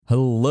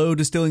Hello,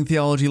 Distilling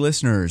Theology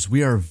listeners.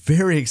 We are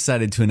very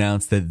excited to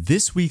announce that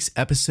this week's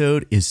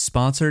episode is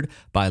sponsored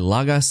by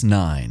Logos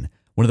 9,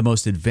 one of the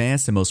most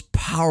advanced and most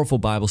powerful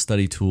Bible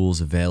study tools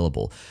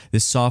available.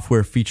 This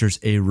software features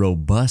a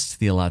robust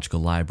theological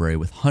library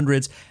with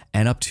hundreds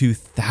and up to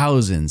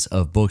thousands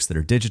of books that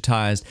are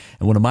digitized.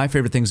 And one of my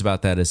favorite things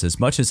about that is, as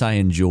much as I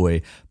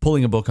enjoy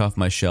pulling a book off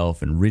my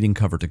shelf and reading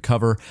cover to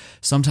cover,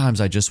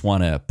 sometimes I just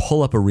want to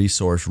pull up a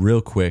resource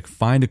real quick,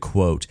 find a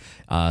quote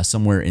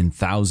somewhere in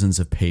thousands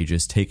of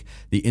pages, take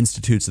the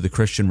Institutes of the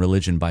Christian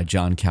Religion by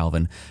John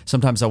Calvin.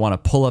 Sometimes I want to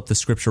pull up the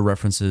scripture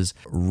references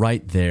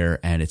right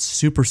there, and it's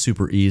super,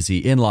 super easy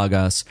in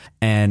Logos.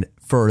 And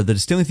for the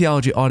Distilling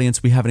Theology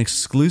audience, we have an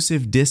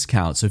exclusive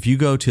discount. So if you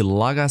go to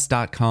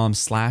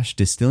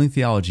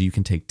logos.com/distillingtheology, you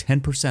can take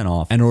 10%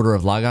 off an order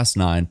of Logos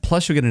 9.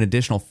 Plus, you'll get an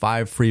additional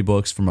 5 free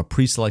books from a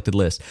pre-selected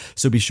list.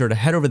 So be sure to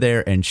head over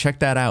there and check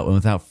that out. And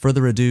without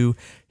further ado,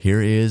 here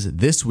is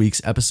this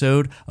week's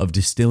episode of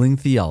Distilling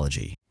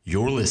Theology.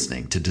 You're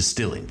listening to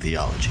Distilling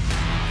Theology.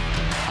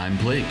 I'm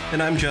Blake.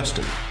 And I'm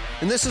Justin.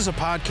 And this is a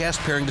podcast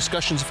pairing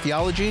discussions of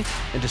theology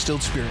and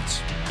distilled spirits.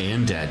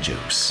 And dad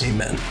jokes.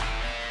 Amen.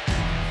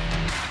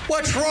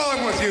 What's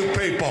wrong with you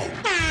people?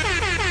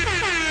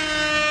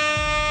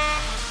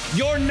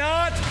 You're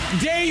not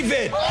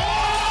David!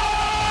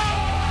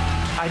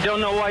 I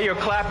don't know why you're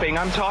clapping.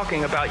 I'm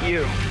talking about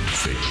you.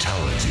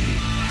 Fatality.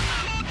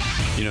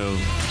 You know,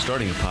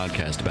 starting a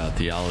podcast about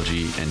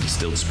theology and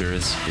distilled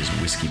spirits is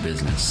whiskey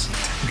business.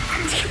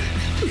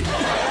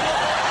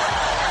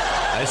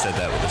 I said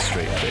that with a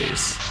straight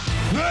face.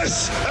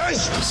 This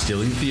is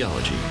Distilling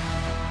Theology.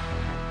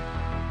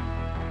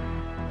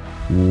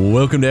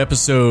 Welcome to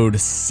episode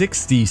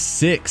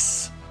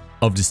 66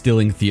 of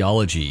Distilling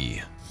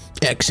Theology.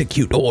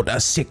 Execute Order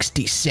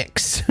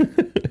 66.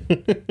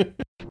 The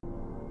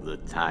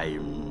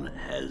time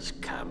has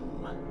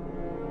come.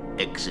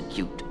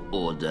 Execute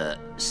Order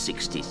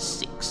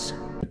 66.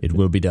 It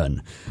will be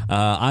done.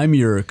 I'm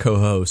your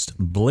co-host,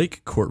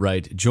 Blake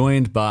Courtwright,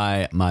 joined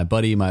by my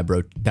buddy, my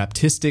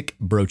Baptistic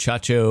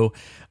brochacho,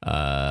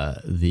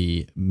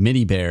 the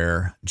mini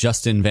bear,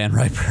 Justin Van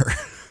Riper.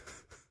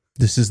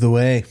 This is the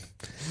way.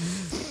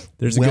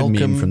 There's a good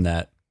meme from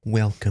that.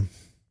 Welcome.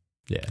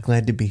 Yeah.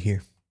 Glad to be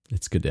here.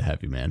 It's good to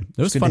have you, man.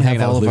 It was good fun to have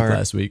hanging out all with of Luke our-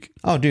 last week.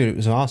 Oh, dude, it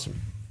was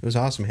awesome. It was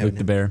awesome having Luke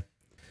the him. bear.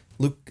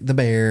 Luke the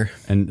bear.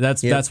 And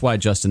that's why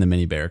Justin the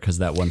mini bear, because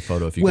that one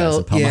photo of you guys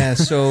at Palmyra. Yeah,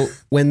 so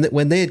when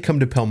they had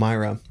come to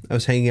Palmyra, I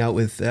was hanging out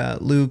with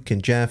Luke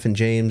and Jeff and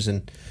James,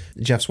 and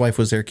Jeff's wife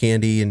was there,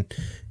 Candy, and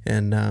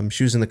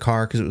she was in the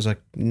car because it was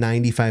like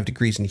 95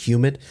 degrees and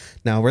humid.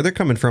 Now, where they're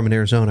coming from in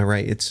Arizona,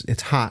 right,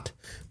 it's hot,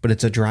 but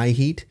it's a dry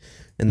heat.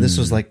 And this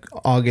was like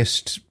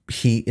August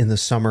heat in the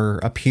summer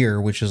up here,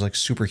 which is like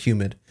super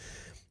humid.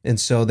 And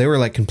so they were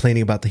like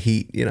complaining about the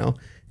heat,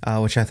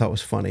 which I thought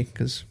was funny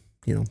because,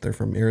 they're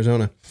from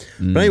Arizona.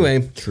 But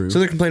anyway, true. So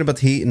they're complaining about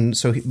the heat. And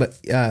so,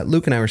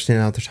 Luke and I were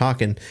standing out there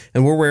talking,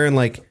 and we're wearing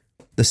like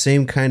the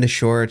same kind of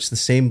shorts, the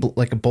same,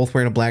 like both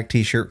wearing a black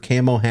t-shirt,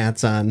 camo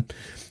hats on.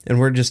 And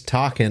we're just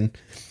talking.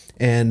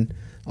 And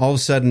all of a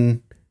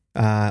sudden,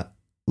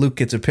 Luke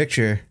gets a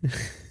picture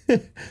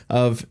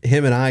of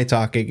him and I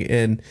talking,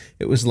 and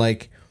it was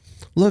like,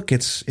 look,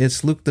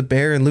 it's Luke the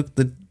bear and Luke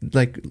the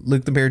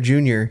bear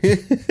Jr.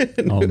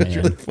 It was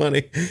really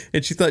funny,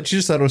 and she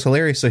just thought it was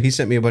hilarious. So he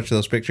sent me a bunch of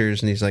those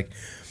pictures, and he's like,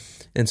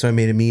 and so I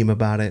made a meme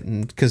about it,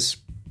 and because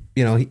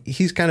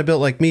he's kind of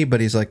built like me,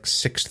 but he's like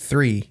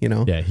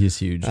 6'3", Yeah, he's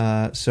huge.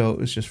 So it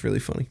was just really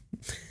funny.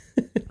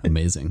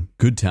 Amazing.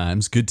 Good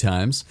times.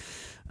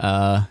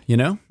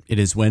 It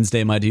is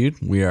Wednesday, my dude.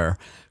 We are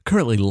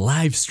currently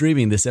live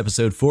streaming this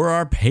episode for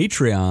our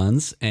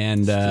Patreons.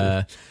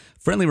 And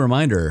friendly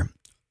reminder,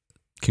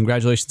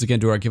 congratulations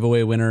again to our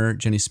giveaway winner,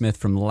 Jenny Smith,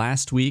 from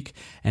last week.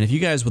 And if you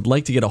guys would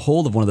like to get a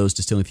hold of one of those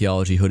Distilling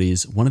Theology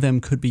hoodies, one of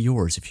them could be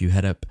yours if you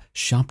head up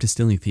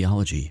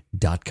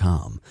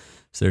shopdistillingtheology.com.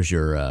 So there's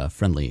your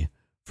friendly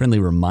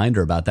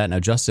reminder about that. Now,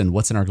 Justin,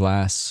 what's in our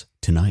glass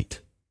tonight?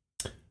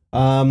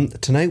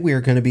 Tonight we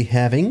are going to be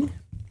having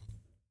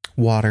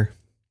water.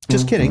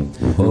 Just kidding.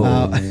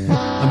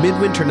 A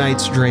Midwinter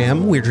Night's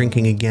Dram we're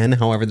drinking again.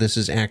 However, this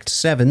is Act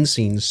 7,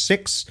 Scene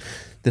 6.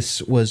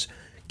 This was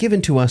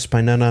given to us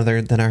by none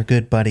other than our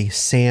good buddy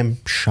Sam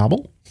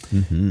Schabel.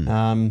 Mm-hmm.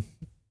 I'm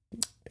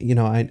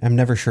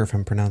never sure if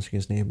I'm pronouncing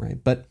his name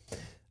right, but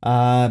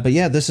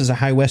yeah, this is a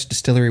High West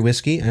Distillery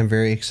whiskey. I'm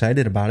very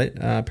excited about it.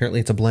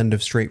 Apparently, it's a blend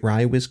of straight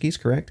rye whiskeys,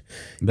 correct?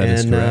 That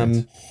is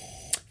correct.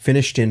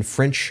 Finished in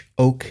French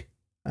oak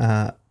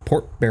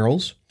port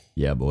barrels.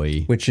 Yeah,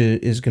 boy. Which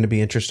is going to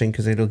be interesting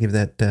because it'll give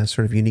that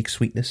sort of unique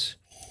sweetness.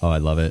 Oh, I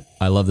love it.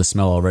 I love the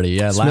smell already.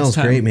 Yeah, it smells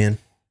great, man.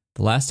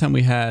 The last time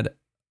we had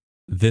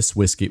this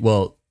whiskey,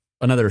 well,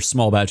 another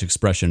small batch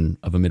expression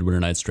of a Midwinter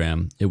Night's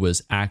Dram, it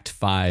was Act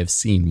 5,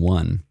 Scene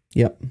 1.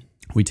 Yep.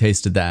 We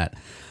tasted that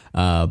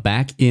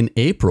back in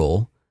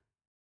April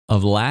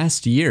of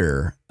last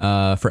year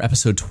for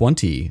episode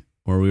 20,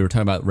 where we were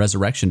talking about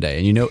Resurrection Day.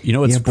 And you know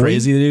what's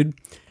crazy, dude?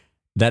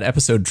 That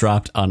episode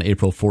dropped on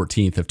April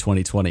 14th of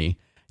 2020.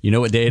 You know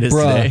what day it is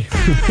Bruh. today?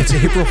 It's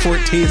April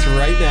 14th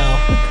right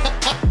now.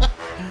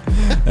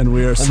 And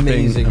we are sipping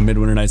Amazing. a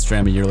Midwinter Night's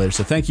Dram a year later.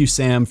 So thank you,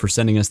 Sam, for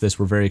sending us this.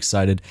 We're very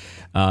excited.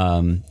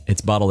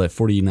 It's bottled at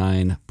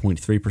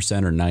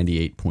 49.3% or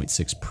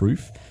 98.6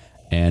 proof.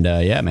 And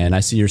yeah, man, I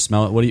see you're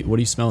smelling. What do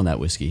you smell in that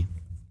whiskey?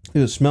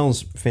 It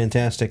smells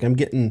fantastic. I'm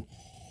getting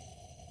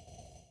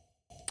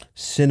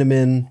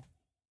cinnamon,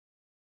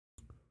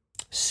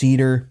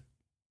 cedar,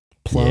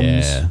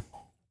 plums, Yeah.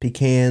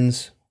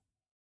 pecans,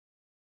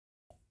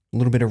 a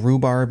little bit of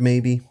rhubarb,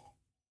 maybe.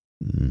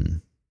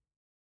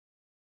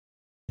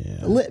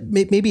 Yeah.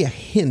 Maybe a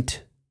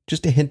hint,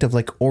 just a hint of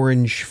like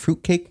orange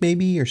fruitcake,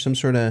 maybe, or some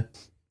sort of I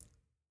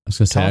was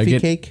gonna say toffee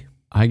cake.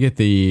 I could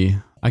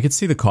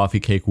see the coffee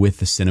cake with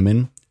the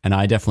cinnamon, and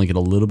I definitely get a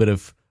little bit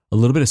of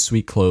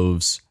sweet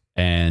cloves,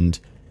 and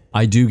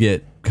I do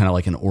get kind of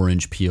like an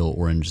orange peel,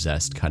 orange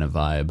zest kind of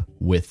vibe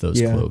with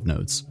those Yeah. clove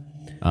notes.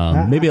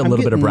 Maybe a I'm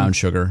little bit of getting- brown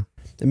sugar.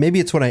 And maybe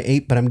it's what I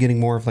ate, but I'm getting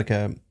more of like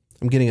I'm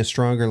getting a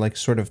stronger like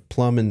sort of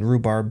plum and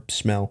rhubarb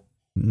smell.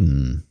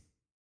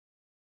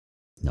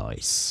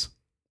 Nice.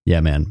 Yeah,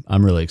 man,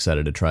 I'm really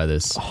excited to try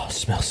this. Oh, it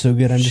smells so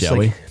good. I'm just Shall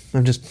like,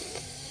 I'm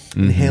just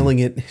inhaling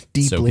it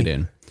deeply. Soak it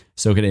in.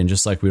 Soak it in,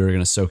 just like we were going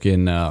to soak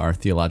in our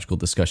theological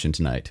discussion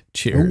tonight.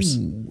 Cheers.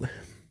 Ooh.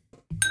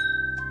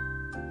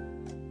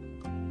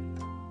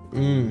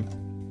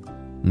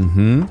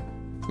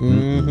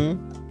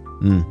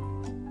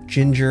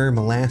 Ginger,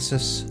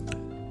 molasses.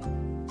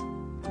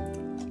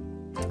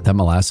 That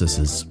molasses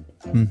is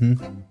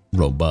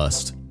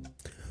robust.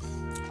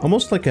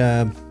 Almost like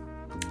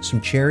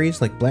some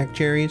cherries, like black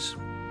cherries.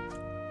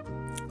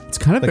 It's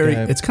kind of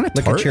Like it's kind of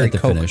like a tart cherry at the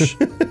Coke. finish.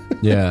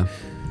 Yeah.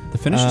 The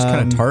finish is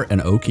kind of tart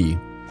and oaky.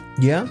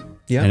 Yeah,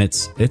 yeah. And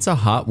it's a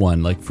hot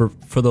one. Like for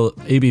the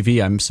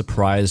ABV, I'm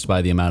surprised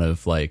by the amount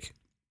of like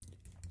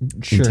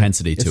Sure.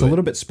 intensity to it's it. a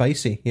little bit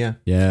spicy. Yeah.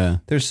 Yeah.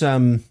 There's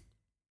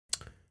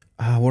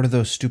what are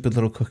those stupid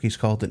little cookies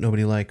called that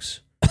nobody likes?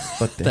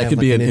 But they That have could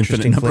like be an an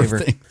infinite interesting number flavor.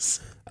 of things.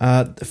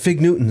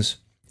 Fig Newtons.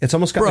 It's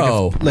almost got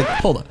Bro, like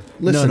hold on.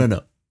 listen.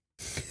 No.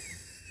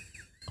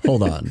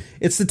 Hold on.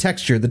 it's the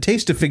texture. The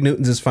taste of Fig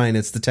Newtons is fine.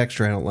 It's the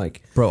texture I don't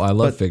like. Bro, I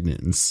love But- Fig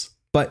Newtons.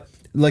 But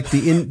like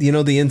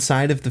the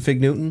inside of the Fig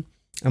Newton,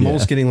 I'm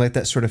almost getting like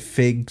that sort of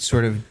fig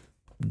sort of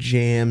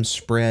jam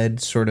spread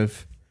sort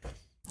of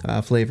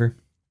flavor.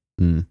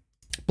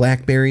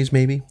 Blackberries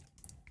maybe.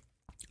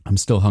 I'm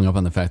still hung up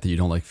on the fact that you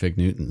don't like Fig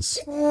Newtons.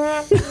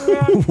 What?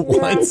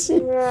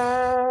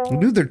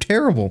 Dude, they're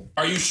terrible.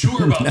 Are you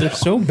sure about They're that?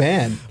 so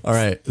bad. All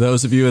right,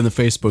 those of you in the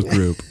Facebook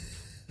group,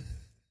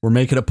 we're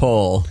making a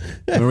poll,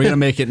 and we're gonna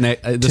make it.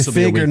 This To will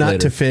be a fig week or not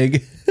later. to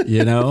fig.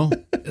 You know,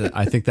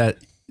 I think that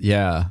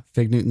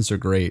Fig Newtons are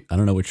great. I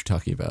don't know what you're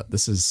talking about.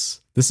 This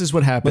is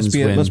what happens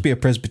when Must be a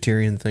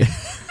Presbyterian thing.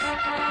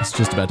 it's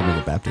just about to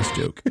make a Baptist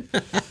joke.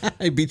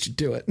 I beat you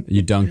to it.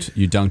 You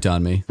dunked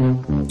on me.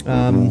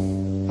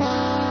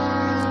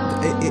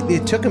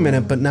 It took a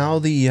minute, but now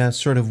the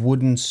sort of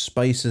wooden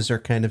spices are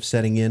kind of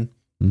setting in.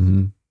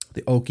 Mm-hmm.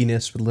 The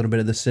oakiness with a little bit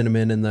of the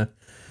cinnamon and the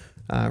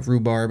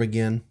rhubarb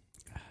again.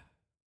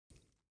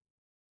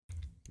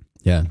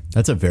 Yeah,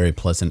 that's a very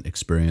pleasant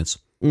experience.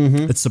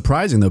 It's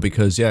surprising though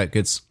because it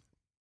gets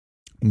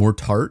more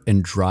tart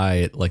and dry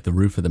at like the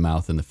roof of the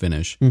mouth in the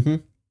finish.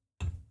 And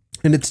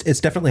it's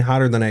definitely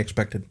hotter than I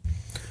expected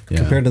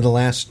compared to the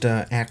last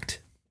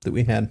act that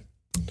we had.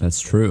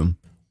 That's true.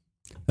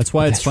 That's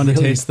why it's That's fun to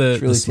really- taste the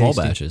it's really small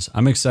tasty. batches.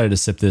 I'm excited to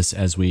sip this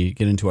as we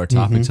get into our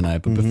topic tonight.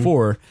 But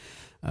before,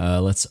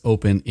 let's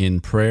open in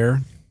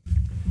prayer.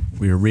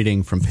 We are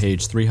reading from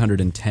page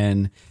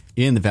 310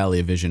 in the Valley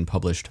of Vision,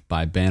 published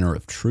by Banner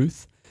of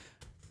Truth.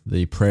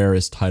 The prayer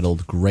is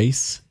titled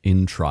Grace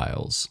in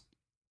Trials.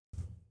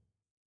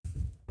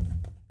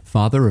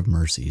 Father of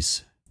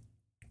mercies,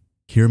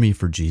 hear me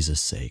for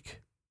Jesus'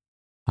 sake.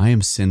 I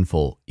am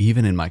sinful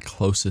even in my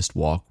closest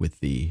walk with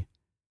thee.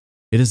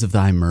 It is of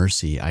thy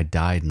mercy I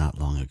died not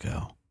long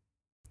ago.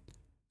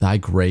 Thy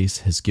grace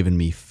has given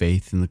me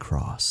faith in the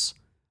cross,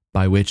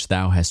 by which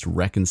thou hast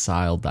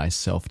reconciled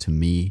thyself to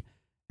me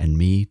and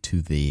me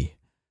to thee,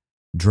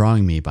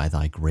 drawing me by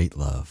thy great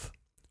love,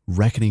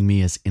 reckoning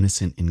me as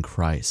innocent in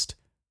Christ,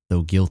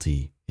 though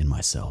guilty in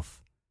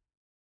myself.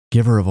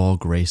 Giver of all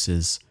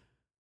graces,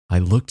 I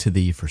look to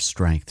thee for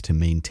strength to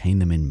maintain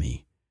them in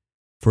me,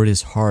 for it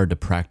is hard to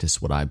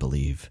practice what I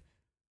believe.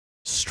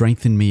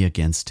 Strengthen me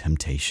against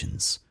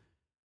temptations.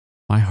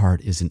 My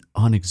heart is an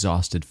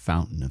unexhausted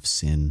fountain of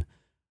sin,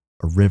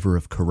 a river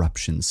of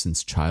corruption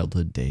since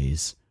childhood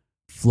days,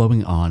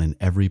 flowing on in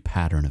every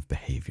pattern of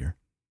behavior.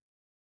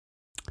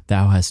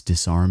 Thou hast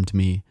disarmed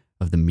me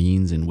of the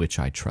means in which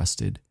I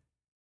trusted,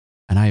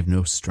 and I have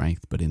no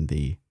strength but in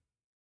thee.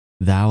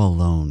 Thou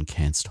alone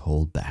canst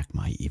hold back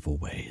my evil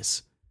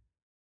ways.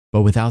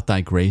 But without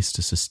thy grace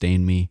to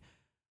sustain me,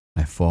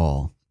 I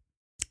fall.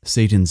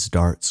 Satan's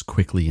darts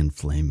quickly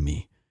inflame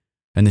me,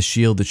 and the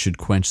shield that should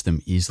quench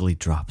them easily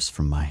drops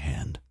from my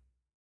hand.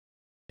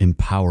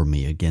 Empower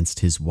me against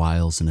his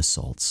wiles and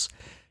assaults.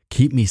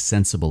 Keep me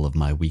sensible of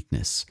my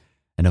weakness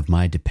and of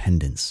my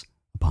dependence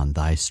upon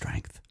thy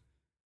strength.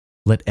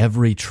 Let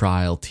every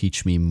trial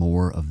teach me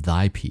more of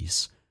thy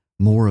peace,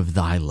 more of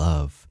thy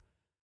love.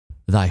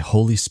 Thy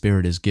Holy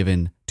Spirit is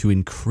given to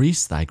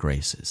increase thy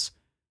graces,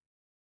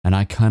 and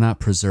I cannot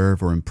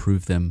preserve or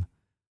improve them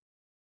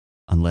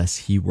unless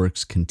he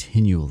works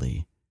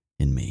continually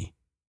in me.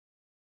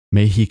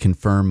 May he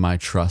confirm my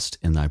trust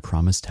in thy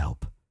promised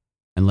help,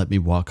 and let me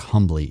walk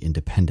humbly in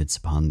dependence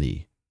upon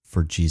thee,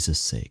 for Jesus'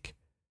 sake.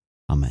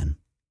 Amen.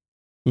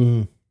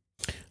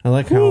 I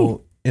like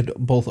how it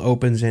both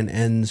opens and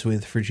ends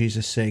with "for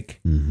Jesus'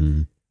 sake,"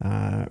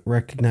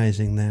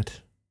 recognizing that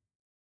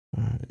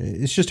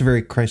it's just a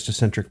very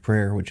Christocentric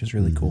prayer, which is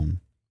really cool.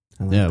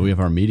 I like that. We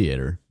have our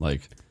mediator.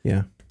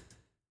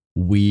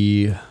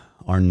 We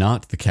are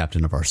not the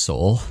captain of our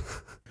soul.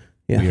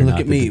 Yeah, look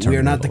at me. We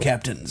are not the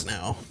captains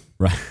now.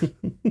 Right.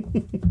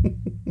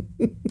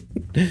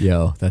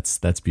 Yo,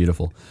 that's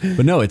beautiful.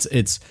 But no,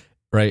 it's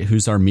right.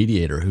 Who's our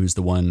mediator? Who's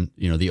the one,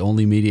 the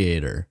only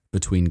mediator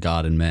between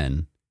God and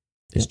men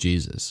is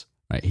Jesus,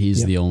 right?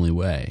 He's the only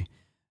way.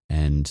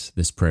 And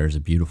this prayer is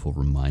a beautiful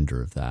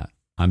reminder of that.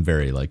 I'm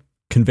very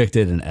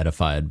convicted and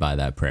edified by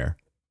that prayer,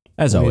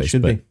 as always. It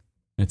should be.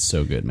 It's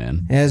so good,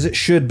 man. As it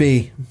should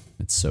be.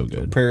 It's so good.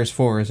 What prayer is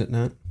for, is it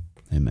not?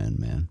 Amen,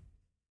 man.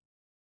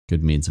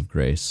 Good means of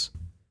grace.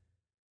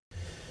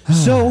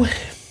 So,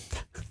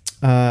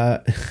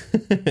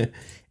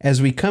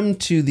 as we come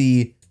to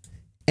the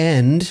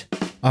end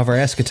of our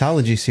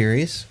eschatology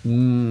series,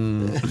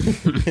 fun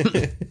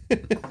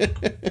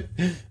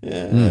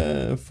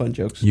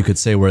jokes. You could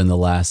say we're in the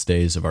last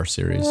days of our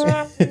series.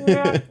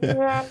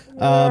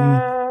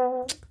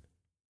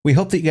 We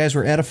hope that you guys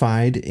were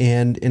edified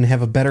and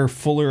have a better,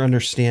 fuller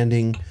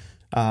understanding,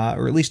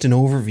 or at least an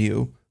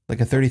overview,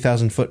 like a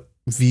 30,000-foot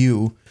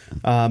view,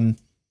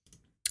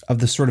 of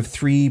the sort of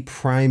three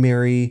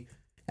primary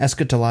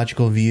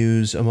eschatological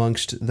views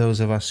amongst those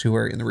of us who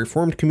are in the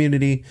Reformed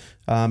community,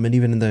 and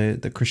even in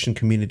the Christian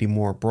community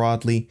more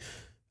broadly.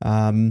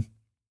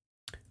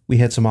 We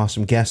had some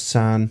awesome guests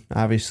on.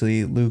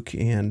 Obviously, Luke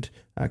and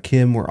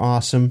Kim were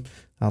awesome.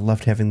 I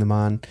loved having them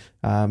on.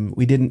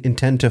 We didn't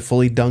intend to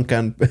fully dunk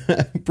on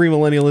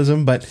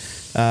premillennialism, but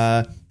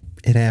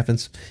it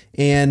happens.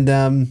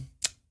 And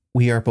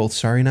we are both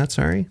sorry, not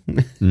sorry.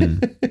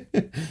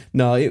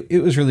 No,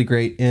 it was really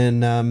great.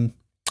 And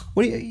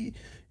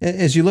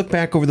as you look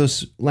back over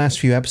those last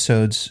few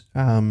episodes,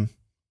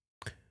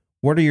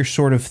 what are your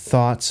sort of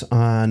thoughts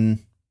on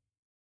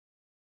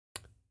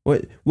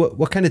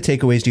what kind of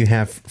takeaways do you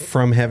have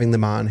from having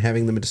them on,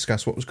 having them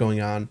discuss what was going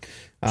on?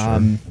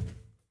 Sure.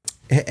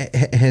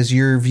 Has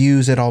your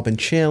views at all been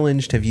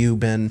challenged? Have you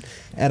been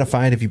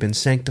edified? Have you been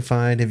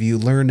sanctified? Have you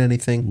learned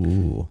anything?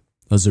 Ooh,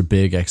 those are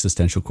big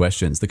existential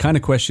questions. The kind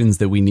of questions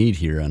that we need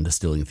here on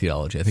Distilling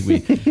Theology. I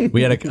think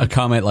we had a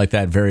comment like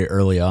that very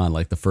early on,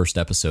 like the first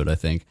episode, I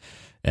think.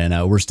 And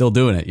we're still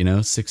doing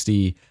it,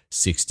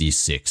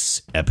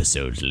 66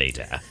 episodes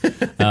later.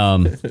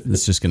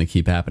 It's just going to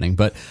keep happening.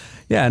 But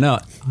yeah, no.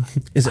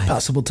 Is it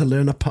possible to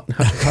learn how to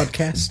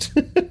podcast?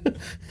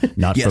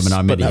 Not yes, from an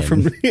Arminian. But not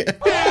from...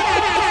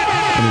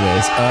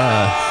 Anyways,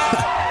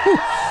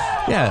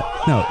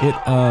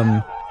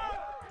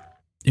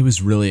 it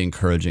was really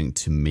encouraging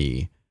to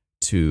me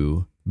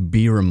to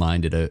be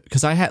reminded of,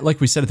 because I had, like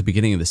we said at the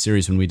beginning of the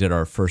series when we did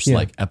our first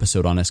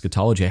episode on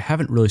eschatology, I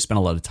haven't really spent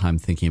a lot of time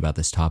thinking about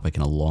this topic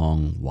in a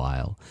long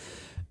while,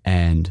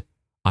 and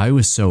I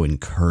was so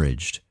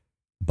encouraged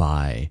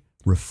by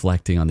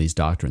reflecting on these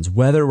doctrines,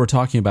 whether we're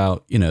talking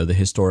about the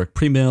historic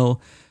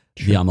premill,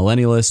 the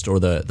amillennialist, or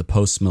the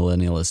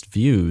post-millennialist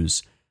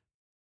views.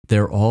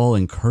 They're all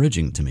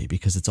encouraging to me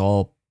because it's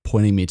all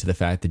pointing me to the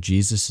fact that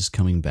Jesus is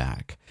coming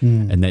back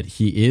and that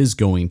he is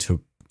going to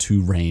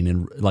reign,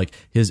 and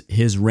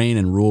his reign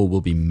and rule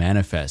will be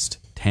manifest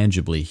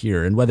tangibly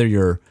here. And whether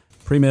you're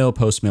pre-mill,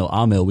 post-mill,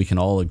 amill, we can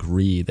all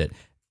agree that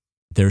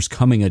there's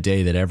coming a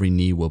day that every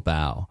knee will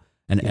bow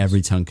and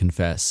every tongue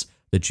confess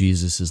that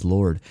Jesus is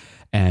Lord.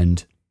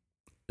 And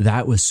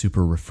that was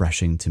super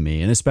refreshing to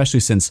me. And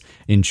especially since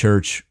in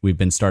church we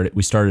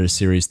started a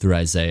series through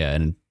Isaiah,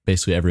 and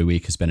basically every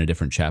week has been a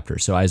different chapter.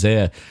 So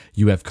Isaiah,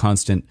 you have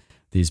constant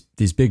these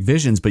big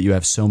visions, but you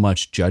have so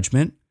much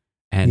judgment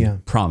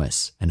and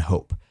promise and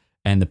hope.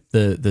 And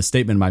the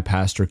statement my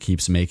pastor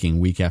keeps making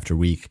week after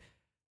week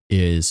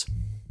is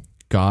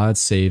God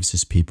saves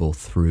his people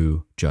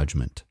through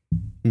judgment.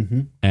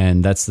 Mm-hmm.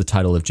 And that's the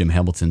title of Jim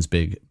Hamilton's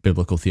big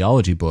biblical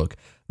theology book,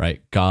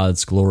 right?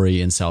 God's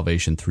glory and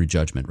salvation through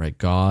judgment, right?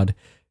 God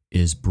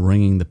is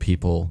bringing the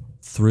people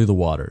through the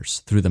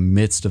waters, through the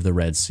midst of the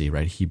Red Sea,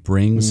 right? He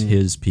brings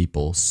his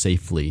people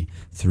safely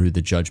through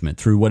the judgment,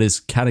 through what is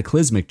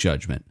cataclysmic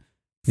judgment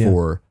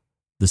for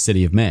the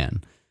city of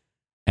man.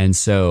 And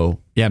so,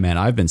 yeah, man,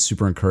 I've been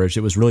super encouraged.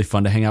 It was really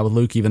fun to hang out with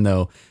Luke, even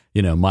though,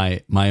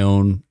 my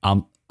own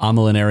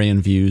amillenarian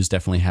views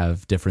definitely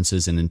have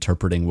differences in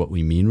interpreting what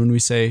we mean when we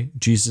say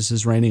Jesus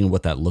is reigning and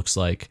what that looks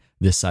like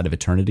this side of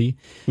eternity.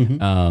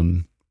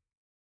 Mm-hmm.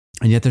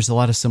 And yet there's a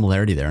lot of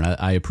similarity there. And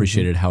I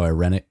appreciated how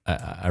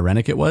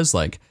ironic it was.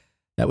 Like,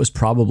 that was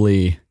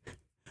probably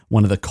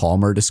one of the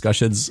calmer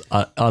discussions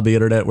on the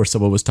internet where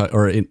someone was talking,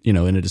 or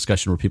in a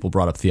discussion where people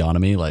brought up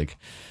theonomy, like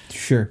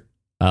sure.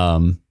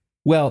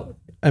 Well,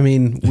 I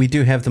mean, we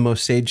do have the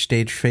most sage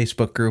stage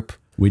Facebook group.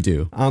 We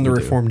do on the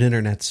Reformed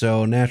internet,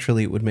 so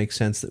naturally it would make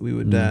sense that we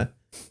would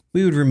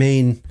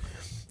remain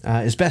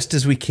as best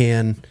as we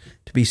can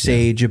to be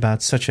sage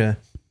about such a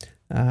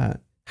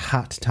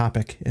hot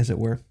topic, as it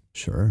were.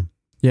 Sure.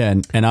 Yeah,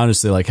 and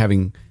honestly, like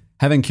having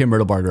Kim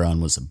Riddlebarger on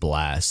was a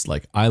blast.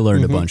 Like I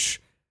learned a bunch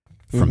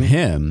from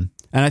him,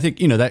 and I think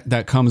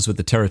that comes with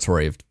the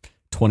territory of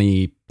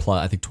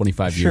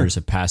 25 years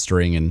of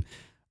pastoring and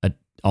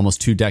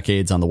almost 2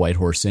 decades on the White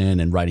Horse Inn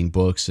and writing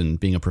books and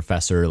being a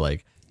professor.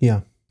 Like,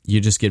 yeah,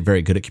 you just get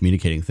very good at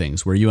communicating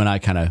things. Where you and I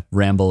kind of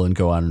ramble and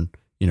go on,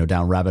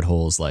 down rabbit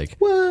holes. Like,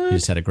 you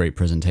just had a great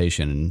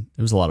presentation, and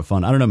it was a lot of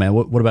fun. I don't know, man.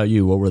 What about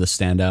you? What were the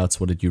standouts?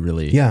 What did you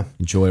really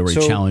enjoy? Were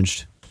you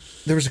challenged?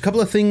 There was a couple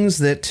of things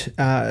that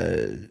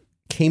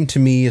came to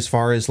me as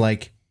far as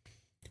like,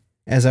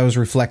 as I was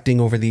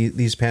reflecting over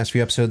these past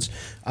few episodes.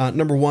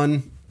 Number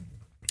one,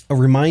 a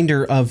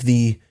reminder of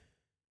the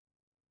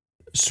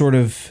sort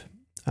of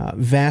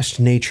vast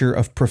nature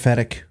of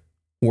prophetic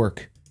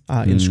work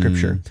in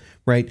Scripture,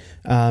 right?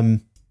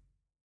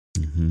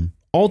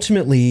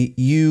 Ultimately,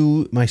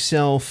 you,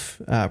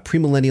 myself,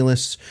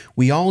 premillennialists,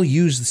 we all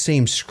use the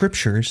same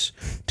scriptures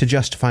to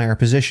justify our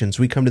positions.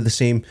 We come to the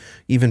same,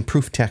 even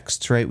proof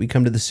texts, right? We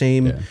come to the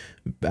same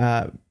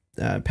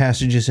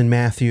passages in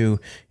Matthew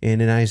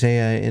and in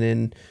Isaiah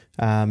and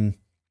in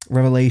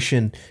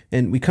Revelation,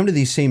 and we come to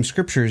these same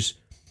scriptures,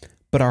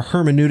 but our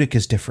hermeneutic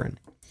is different.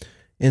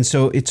 And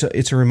so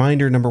it's a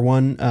reminder, number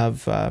one,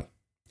 of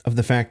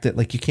the fact that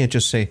like you can't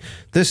just say,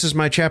 this is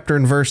my chapter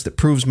and verse that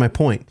proves my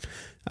point.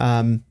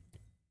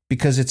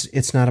 Because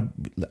it's not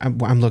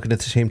I'm looking at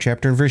the same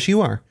chapter and verse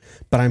you are,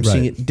 but I'm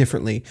seeing it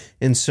differently.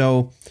 And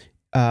so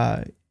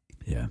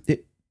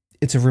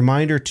it's a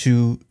reminder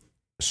to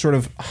sort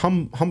of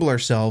humble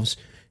ourselves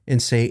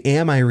and say,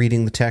 am I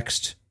reading the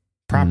text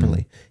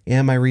properly?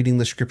 Am I reading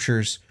the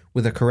scriptures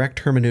with a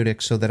correct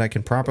hermeneutic so that I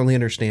can properly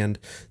understand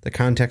the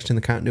context and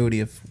the continuity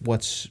of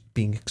what's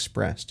being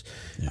expressed?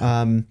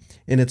 And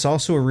it's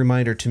also a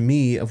reminder to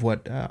me of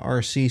what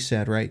R.C.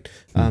 said, right?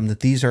 That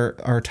these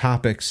are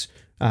topics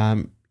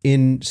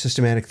in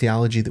systematic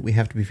theology that we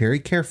have to be very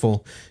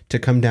careful to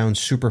come down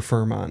super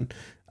firm on.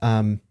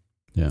 I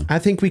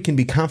think we can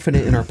be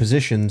confident in our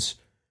positions.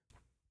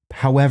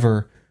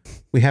 However,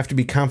 we have to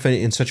be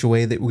confident in such a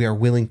way that we are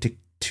willing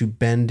to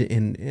bend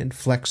and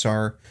flex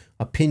our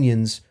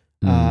opinions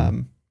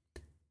to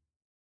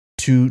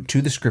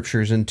the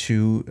scriptures and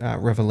to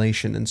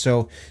Revelation. And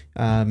so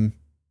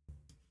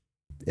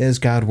as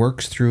God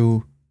works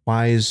through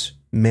wise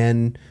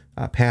men,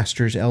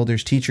 pastors,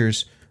 elders,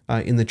 teachers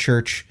in the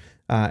church,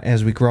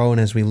 as we grow and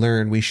as we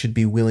learn, we should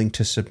be willing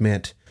to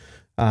submit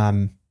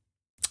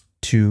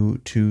to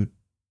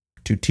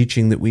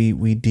teaching that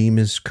we deem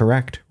is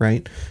correct,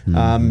 right?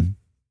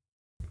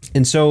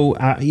 And so,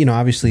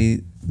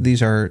 obviously,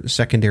 these are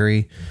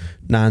secondary,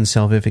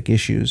 non-salvific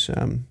issues.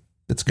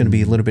 It's going to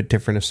be a little bit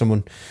different if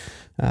someone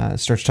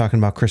starts talking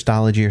about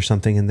Christology or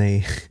something, and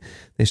they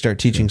start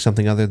teaching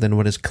something other than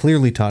what is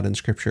clearly taught in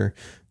Scripture.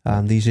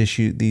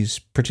 These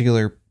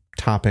particular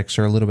topics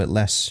are a little bit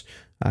less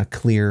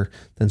clear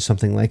than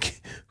something like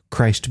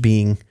Christ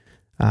being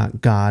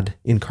God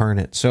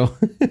incarnate. So,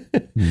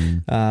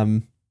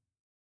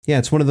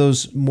 it's one of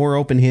those more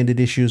open-handed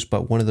issues,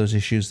 but one of those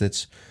issues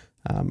that's,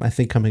 I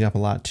think, coming up a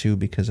lot too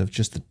because of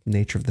just the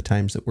nature of the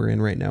times that we're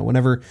in right now.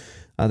 Whenever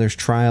there's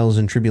trials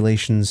and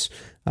tribulations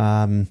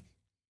in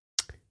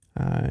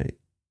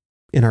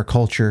our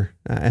culture,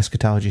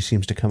 eschatology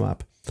seems to come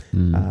up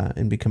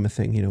and become a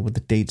thing, with the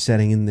date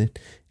setting in the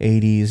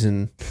 80s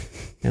and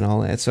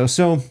all that. So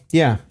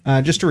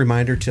just a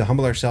reminder to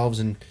humble ourselves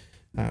and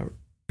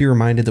be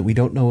reminded that we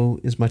don't know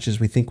as much as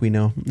we think we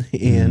know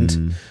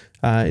and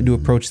to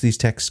approach these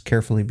texts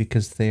carefully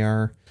because they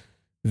are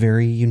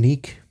very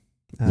unique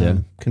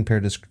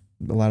compared to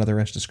a lot of the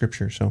rest of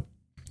Scripture. So,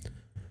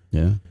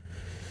 yeah,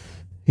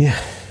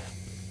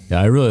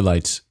 I really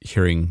liked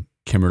hearing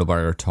Kim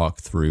Riddlebarger talk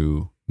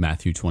through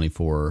Matthew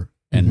 24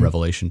 and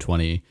Revelation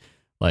 20.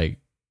 Like,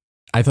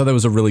 I thought that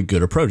was a really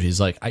good approach.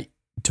 He's like,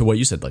 to what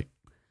you said, like,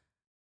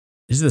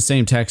 this is the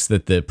same text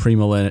that the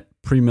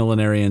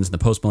premillenarians and the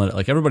postmillennials,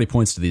 like everybody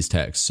points to these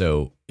texts.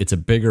 So it's a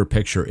bigger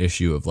picture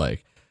issue of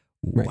like,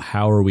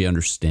 how are we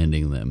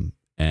understanding them?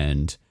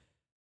 And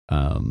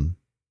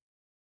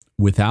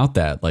without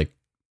that, like,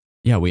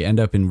 we end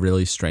up in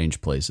really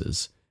strange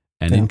places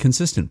and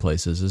inconsistent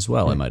places as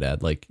well. I might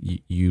add, like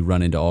you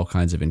run into all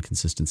kinds of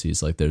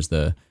inconsistencies. Like there's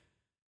the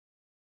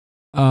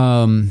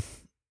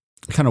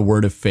kind of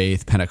word of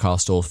faith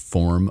Pentecostal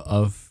form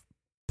of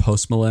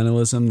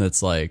postmillennialism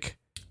that's like,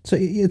 so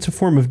it's a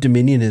form of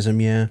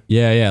dominionism.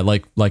 Yeah.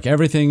 Like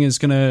everything is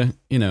gonna,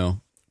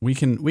 we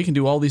can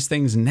do all these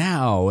things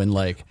now. And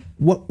like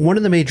one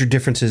of the major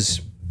differences,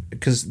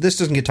 because this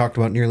doesn't get talked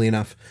about nearly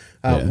enough.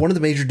 One of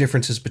the major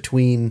differences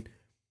between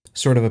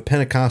sort of a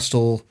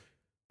Pentecostal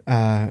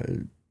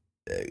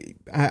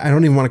I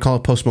don't even want to call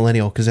it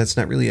postmillennial because that's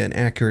not really an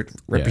accurate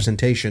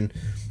representation.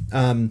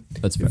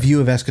 That's fair.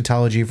 View of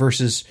eschatology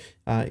versus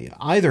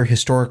either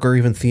historic or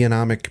even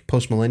theonomic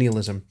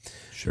postmillennialism.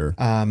 Sure.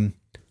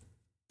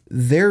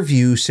 Their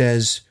view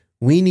says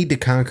we need to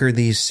conquer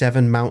these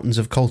 7 mountains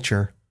of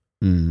culture.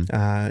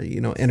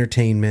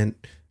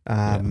 Entertainment,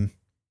 the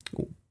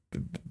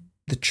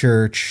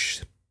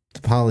church,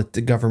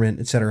 the government,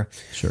 etc.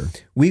 Sure.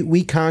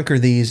 We conquer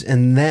these,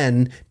 and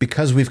then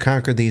because we've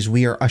conquered these,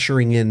 we are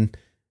ushering in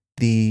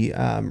the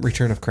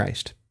return of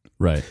Christ.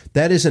 Right.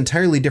 That is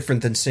entirely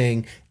different than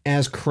saying,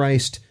 as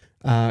Christ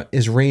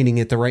is reigning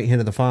at the right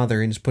hand of the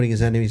Father and is putting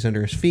his enemies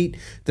under his feet,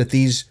 that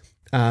these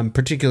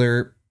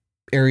particular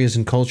areas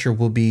in culture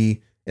will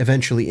be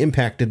eventually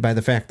impacted by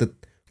the fact that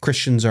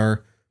Christians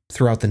are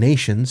throughout the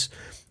nations.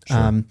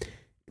 Sure.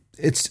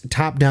 It's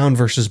top down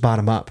versus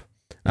bottom up,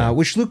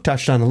 which Luke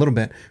touched on a little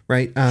bit,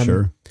 right?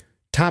 Sure.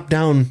 Top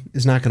down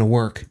is not going to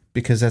work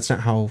because that's not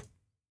how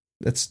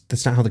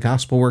the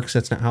gospel works.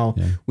 That's not how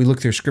we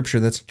look through scripture.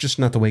 That's just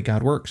not the way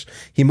God works.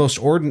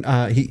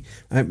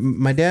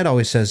 My dad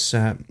always says,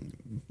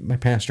 my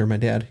pastor, my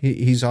dad,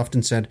 he's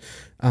often said,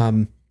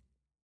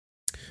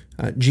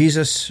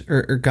 Jesus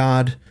or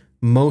God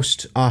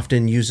most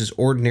often uses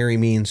ordinary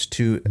means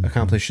to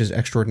accomplish his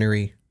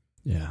extraordinary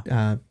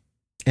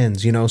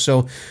ends,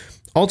 So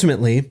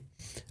ultimately,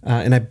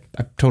 and I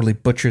totally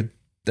butchered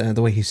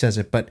the way he says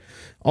it, but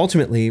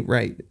ultimately,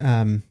 right,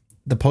 the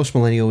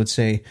postmillennial would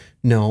say,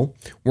 no,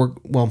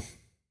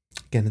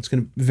 again, it's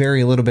going to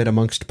vary a little bit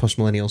amongst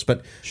postmillennials,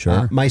 but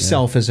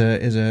myself as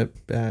a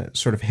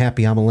sort of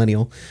happy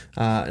amillennial,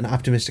 an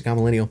optimistic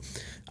amillennial,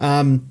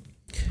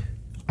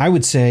 I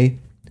would say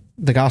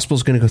the gospel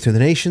is going to go through the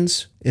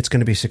nations. It's going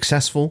to be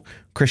successful.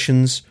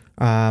 Christians,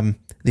 the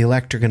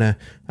elect are going to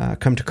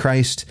come to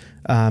Christ.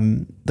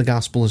 The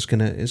gospel is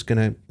going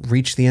to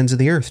reach the ends of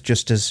the earth,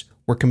 just as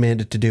we're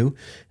commanded to do,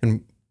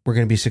 and we're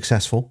going to be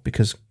successful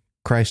because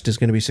Christ is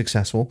going to be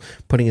successful,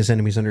 putting his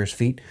enemies under his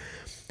feet.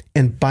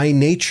 And by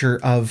nature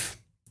of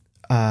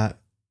the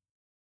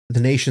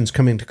nations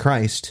coming to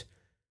Christ,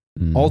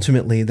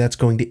 ultimately that's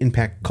going to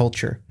impact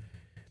culture.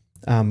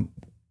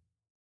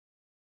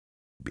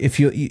 If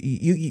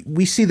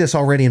we see this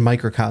already in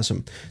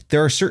microcosm.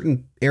 There are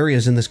certain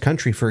areas in this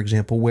country, for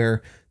example,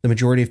 where the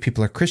majority of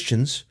people are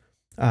Christians,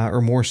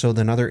 or more so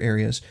than other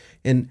areas.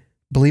 And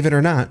believe it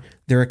or not,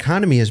 their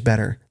economy is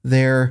better.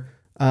 Their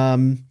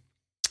crime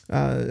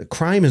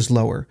is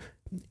lower.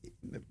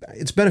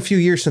 It's been a few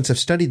years since I've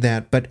studied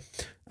that, but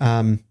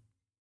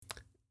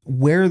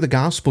where the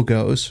gospel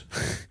goes,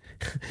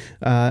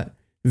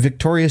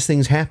 victorious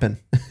things happen.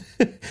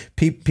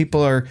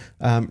 People are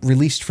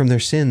released from their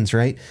sins,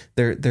 right?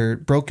 They're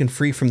broken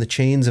free from the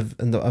chains of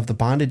the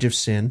bondage of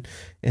sin,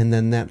 and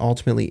then that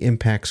ultimately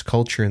impacts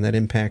culture, and that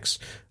impacts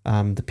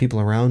the people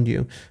around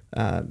you.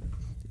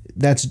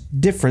 That's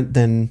different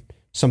than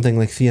something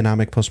like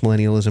theonomic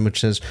postmillennialism,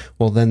 which says,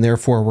 well, then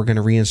therefore we're going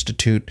to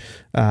reinstitute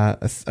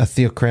a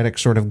theocratic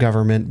sort of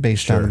government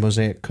based on the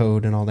Mosaic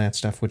Code and all that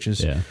stuff, which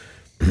is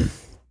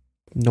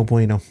no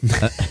bueno.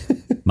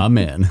 My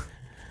man,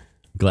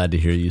 glad to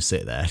hear you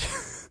say that.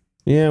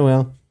 Yeah,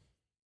 well,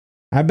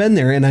 I've been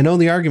there, and I know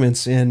the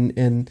arguments,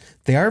 and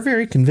they are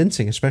very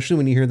convincing, especially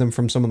when you hear them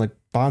from someone like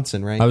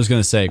Bahnsen, right? I was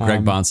going to say,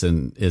 Greg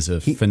Bahnsen is a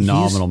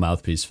phenomenal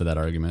mouthpiece for that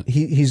argument.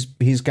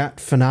 He's got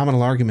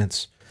phenomenal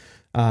arguments.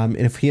 And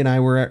if he and I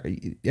were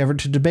ever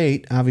to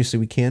debate, obviously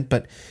we can't,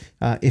 but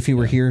if he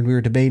were here and we were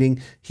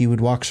debating, he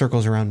would walk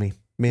circles around me.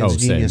 Man's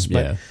genius.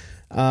 Same.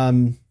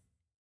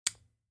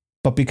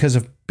 But because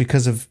of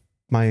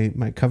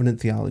my covenant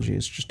theology,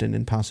 it's just an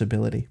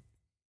impossibility.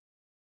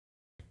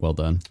 Well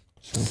done.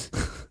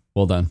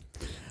 Well done.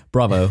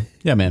 Bravo.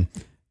 Yeah, man.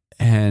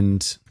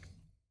 And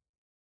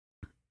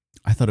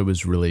I thought it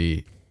was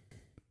really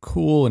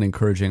cool and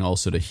encouraging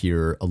also to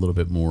hear a little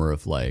bit more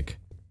of like,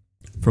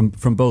 from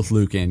both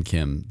Luke and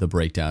Kim, the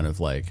breakdown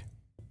of like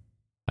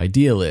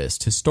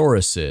idealist,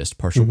 historicist,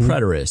 partial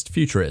preterist,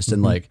 futurist,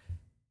 and like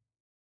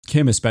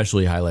Kim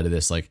especially highlighted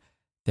this, like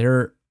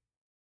they're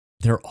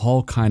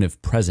all kind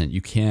of present.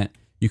 You can't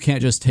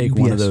just take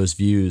one of those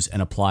views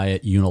and apply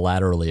it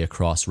unilaterally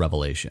across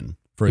Revelation,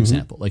 for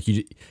example. Like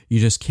you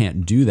just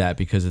can't do that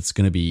because it's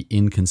going to be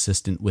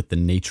inconsistent with the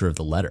nature of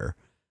the letter.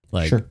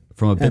 Like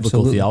from a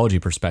biblical theology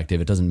perspective,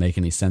 it doesn't make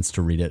any sense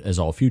to read it as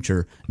all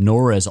future,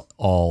 nor as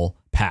all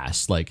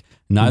past. Like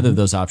neither of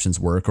those options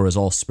work, or as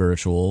all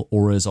spiritual,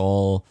 or as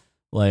all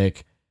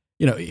like,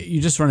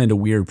 you just run into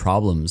weird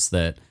problems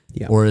that,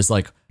 or as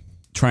like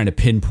trying to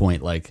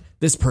pinpoint like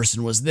this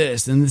person was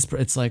this and this.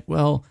 It's like,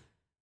 well,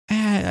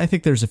 I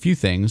think there's a few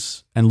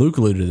things, and Luke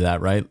alluded to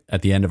that right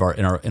at the end of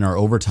our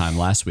overtime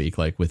last week,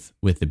 like with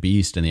the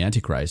beast and the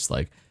Antichrist.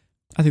 Like,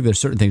 I think there's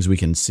certain things we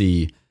can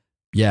see.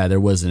 Yeah, there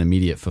was an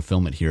immediate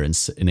fulfillment here in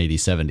AD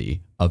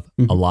 70 of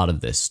a lot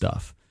of this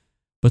stuff,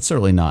 but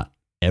certainly not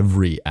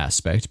every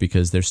aspect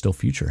because there's still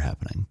future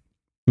happening.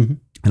 And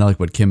I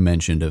like what Kim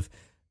mentioned of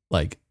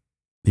like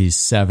these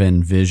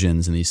 7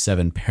 visions and these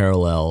 7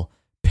 parallel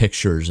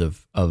pictures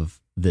of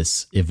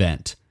this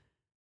event.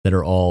 that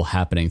are all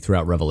happening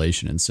throughout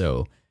Revelation. And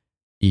so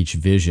each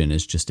vision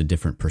is just a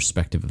different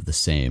perspective of the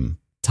same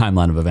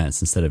timeline of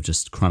events instead of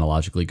just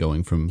chronologically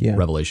going from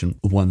Revelation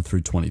 1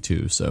 through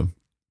 22. So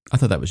I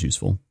thought that was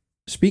useful.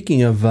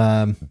 Speaking of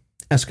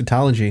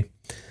eschatology,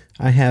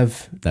 I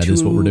have that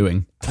is what we're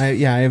doing.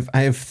 I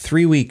have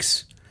 3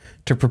 weeks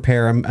to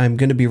prepare. I'm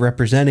going to be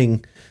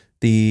representing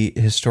the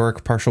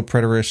historic partial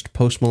preterist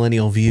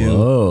postmillennial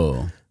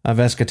view of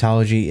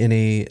eschatology in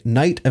a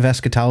Night of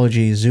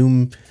Eschatology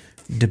Zoom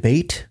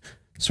debate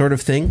sort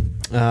of thing.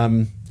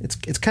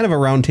 It's kind of a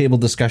roundtable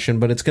discussion,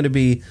 but it's going to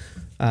be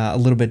a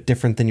little bit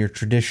different than your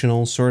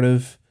traditional sort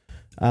of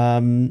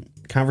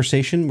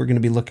conversation. We're going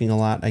to be looking a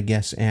lot, I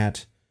guess,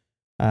 at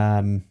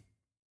the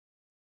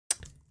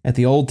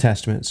Old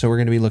Testament. So we're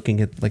going to be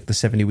looking at like the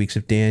 70 weeks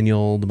of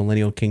Daniel, the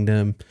Millennial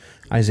Kingdom,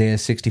 Isaiah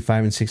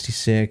 65 and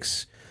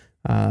 66,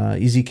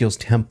 Ezekiel's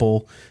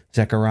temple,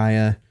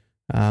 Zechariah,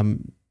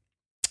 and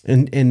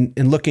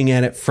looking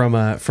at it from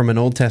an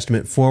Old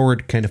Testament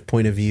forward kind of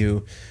point of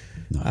view.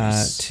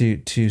 Nice.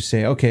 To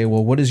say, okay,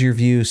 well, what does your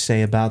view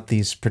say about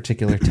these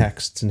particular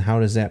texts, and how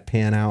does that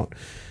pan out?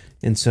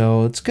 And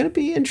so it's going to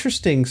be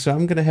interesting. So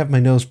I'm going to have my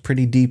nose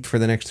pretty deep for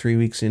the next 3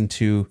 weeks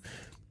into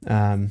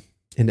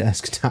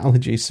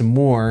eschatology some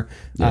more,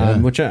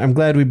 which I'm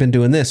glad we've been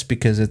doing this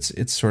because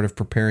it's sort of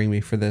preparing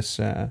me for this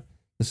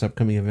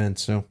upcoming event.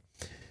 So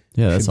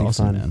yeah, that's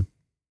awesome, fun. Man.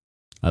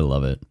 I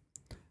love it,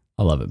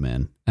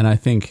 man. And I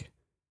think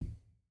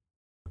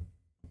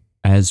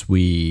as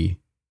we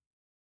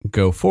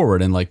go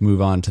forward and like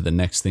move on to the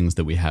next things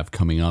that we have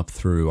coming up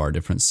through our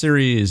different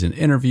series and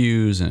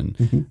interviews and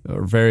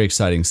very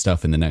exciting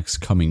stuff in the next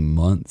coming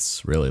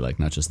months, really, like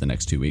not just the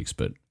next 2 weeks,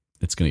 but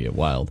it's going to get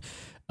wild.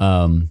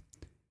 I'm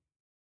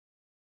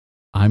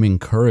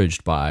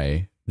encouraged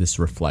by this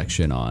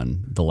reflection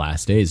on the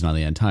last days and on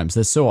the end times.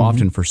 This so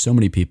often for so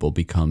many people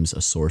becomes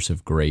a source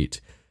of great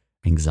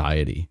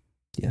anxiety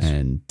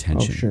and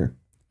tension. Oh, sure.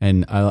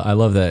 And I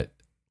love that,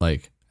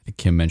 like, I think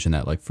Kim mentioned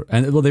that,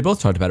 they both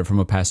talked about it from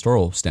a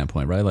pastoral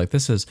standpoint, right? Like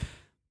this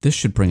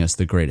should bring us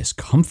the greatest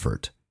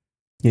comfort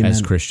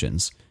as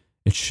Christians.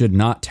 It should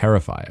not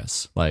terrify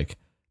us. Like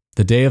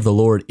the day of the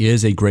Lord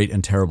is a great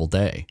and terrible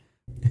day,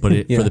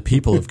 but for the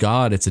people of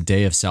God, it's a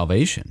day of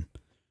salvation.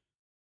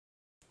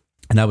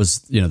 And that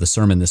was, the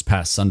sermon this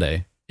past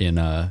Sunday in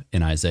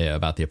Isaiah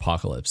about the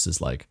apocalypse is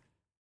like,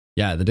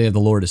 yeah, the day of the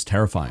Lord is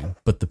terrifying,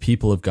 but the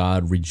people of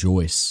God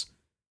rejoice.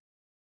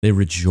 They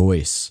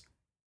rejoice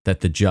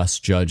that the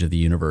just judge of the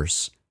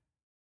universe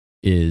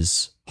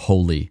is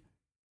holy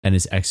and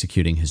is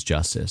executing his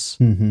justice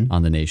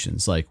on the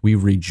nations. Like we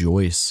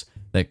rejoice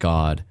that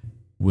God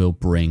will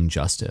bring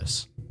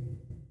justice,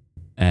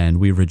 and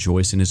we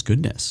rejoice in his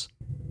goodness,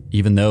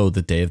 even though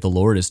the day of the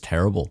Lord is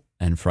terrible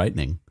and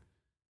frightening.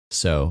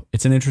 So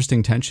it's an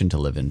interesting tension to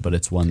live in, but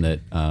it's one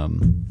that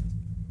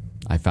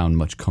I found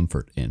much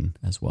comfort in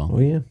as well. Oh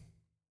yeah,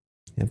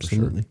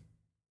 absolutely. Sure.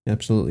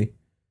 Absolutely.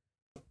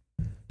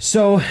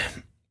 So,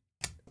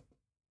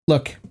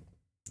 look,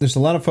 there's a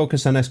lot of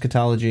focus on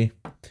eschatology.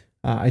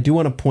 I do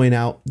want to point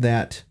out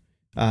that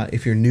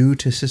if you're new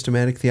to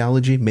systematic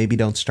theology, maybe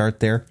don't start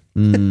there.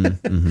 It's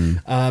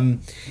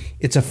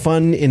a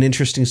fun and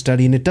interesting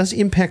study, and it does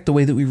impact the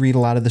way that we read a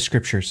lot of the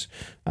scriptures.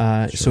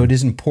 So it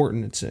is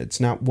important.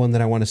 It's not one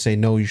that I want to say,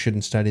 no, you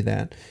shouldn't study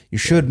that. You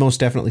should most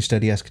definitely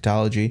study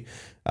eschatology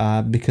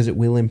because it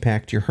will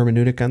impact your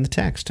hermeneutic on the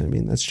text. I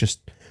mean, that's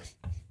just,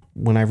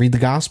 when I read the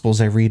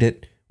Gospels, I read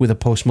it with a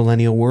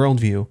postmillennial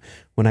worldview.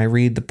 When I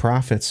read the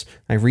prophets,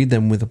 I read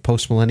them with a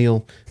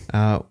postmillennial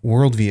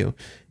worldview.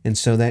 And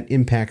so that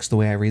impacts the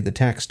way I read the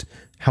text.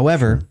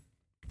 However,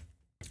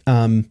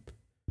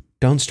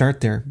 don't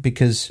start there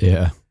because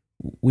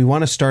we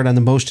want to start on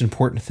the most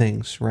important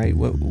things, right?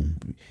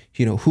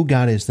 Who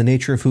God is, the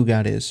nature of who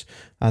God is,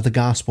 the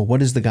gospel.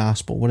 What is the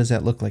gospel? What does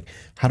that look like?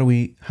 How do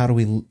we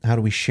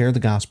share the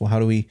gospel? How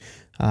do we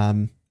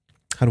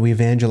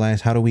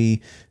evangelize? How do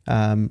we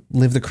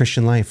live the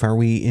Christian life? Are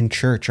we in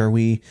church?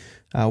 What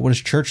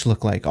does church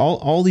look like?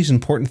 All these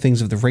important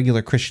things of the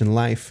regular Christian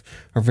life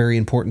are very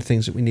important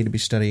things that we need to be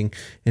studying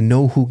and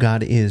know who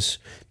God is,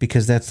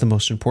 because that's the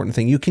most important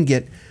thing. You can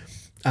get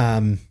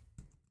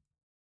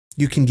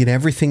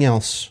everything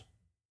else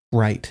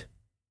right.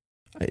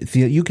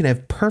 You can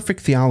have perfect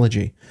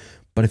theology,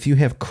 but if you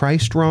have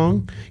Christ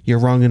wrong, you're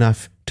wrong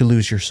enough to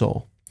lose your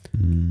soul.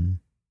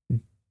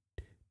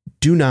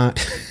 Do not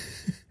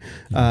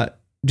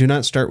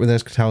start with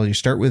eschatology.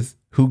 Start with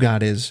who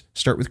God is.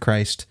 Start with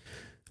Christ.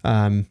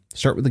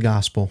 Start with the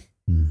gospel.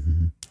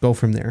 Go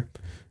from there.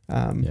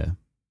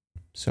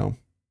 So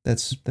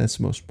that's the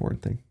most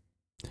important thing.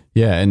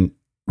 Yeah, and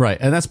right,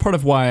 and that's part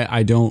of why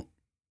I don't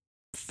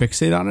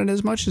fixate on it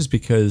as much, is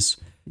because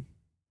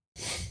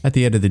at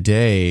the end of the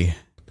day,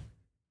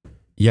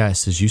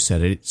 yes, as you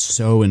said, it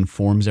so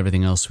informs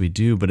everything else we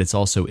do, but it's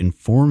also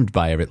informed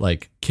by it.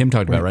 Like Kim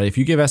talked about, right? If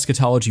you give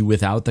eschatology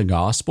without the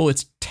gospel,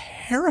 it's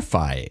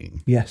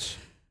terrifying. Yes.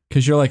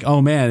 Because you're like,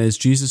 oh man, is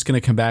Jesus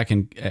going to come back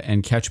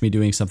and catch me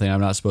doing something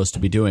I'm not supposed to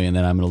be doing, and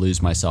then I'm going to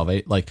lose my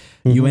salvation? Like,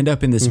 you end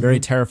up in this very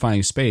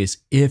terrifying space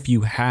if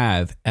you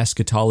have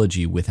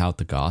eschatology without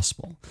the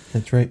gospel.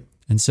 That's right.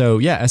 And so,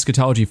 yeah,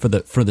 eschatology for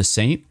the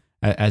saint,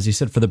 as he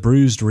said, for the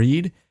bruised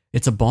reed,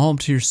 it's a balm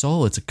to your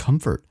soul. It's a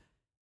comfort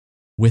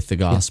with the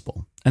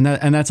gospel. Yeah.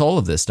 And that's all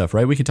of this stuff,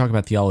 right? We could talk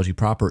about theology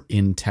proper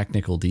in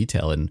technical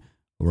detail, and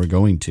we're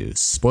going to.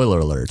 Spoiler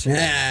alert.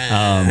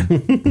 Yeah.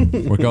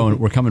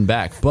 We're coming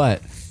back,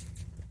 but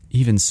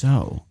even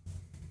so,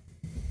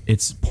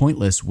 it's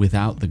pointless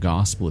without the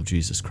gospel of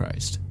Jesus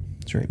Christ.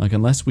 That's right. Like,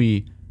 unless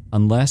we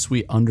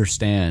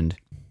understand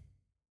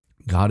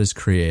God is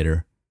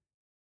creator,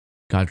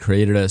 God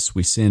created us,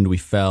 we sinned, we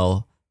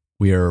fell,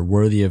 we are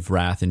worthy of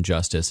wrath and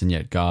justice, and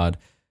yet God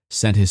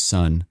sent his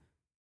son.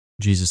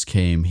 Jesus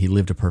came, he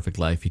lived a perfect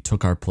life, he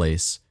took our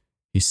place,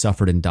 he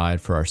suffered and died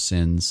for our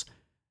sins,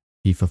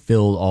 he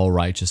fulfilled all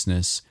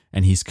righteousness,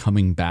 and he's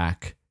coming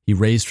back. He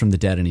raised from the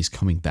dead and he's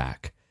coming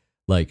back.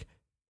 Like,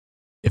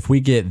 if we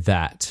get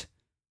that,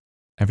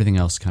 everything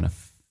else kind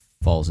of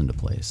falls into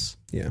place.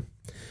 Yeah.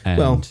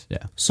 And,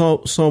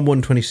 Psalm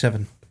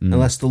 127.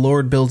 Unless the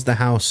Lord builds the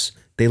house,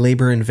 they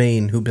labor in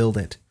vain who build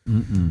it.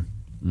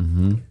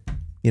 Mm-hmm.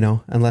 You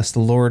know, unless the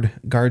Lord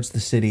guards the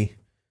city,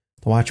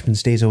 the watchman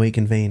stays awake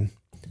in vain.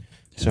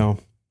 So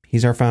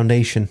he's our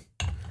foundation.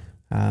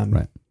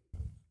 Right.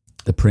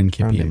 The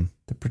Principium.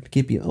 The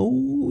Principium.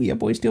 Oh, yeah,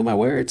 boy, steal my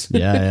words.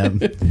 Yeah.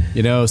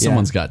 You know,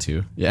 someone's got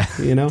to. Yeah.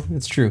 You know,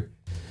 it's true.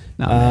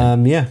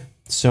 No, yeah.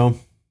 So,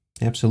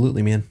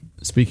 absolutely, man.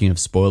 Speaking of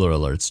spoiler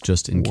alerts,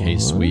 just in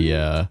case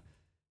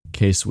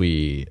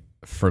we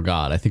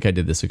forgot, I think I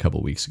did this a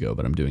couple weeks ago,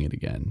 but I'm doing it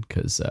again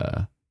because,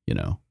 you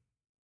know,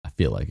 I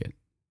feel like it.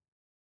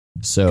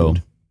 So,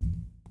 good.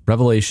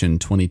 Revelation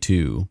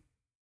 22,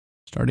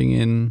 starting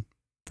in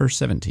verse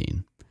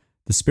 17.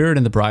 The Spirit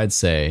and the bride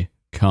say,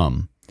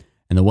 "Come,"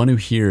 and the one who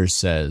hears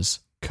says,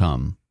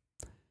 "Come."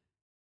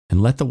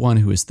 And let the one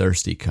who is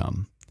thirsty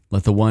come.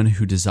 Let the one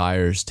who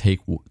desires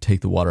take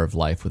the water of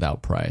life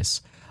without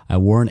price. I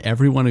warn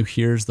everyone who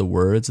hears the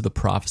words of the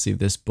prophecy of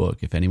this book.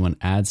 If anyone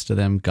adds to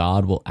them,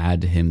 God will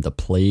add to him the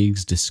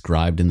plagues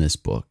described in this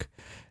book.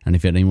 And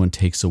if anyone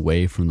takes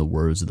away from the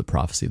words of the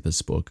prophecy of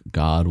this book,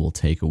 God will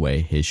take away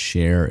his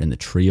share in the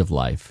tree of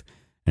life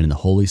and in the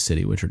holy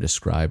city which are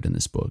described in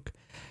this book.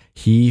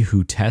 He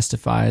who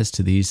testifies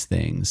to these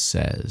things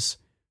says,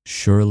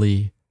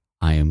 "Surely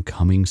I am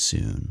coming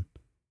soon.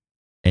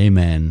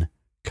 Amen.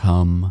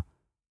 Come,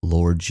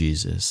 Lord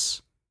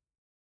Jesus."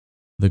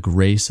 The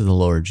grace of the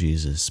Lord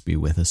Jesus be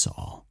with us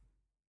all.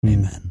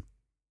 Amen.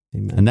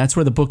 Amen. And that's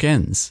where the book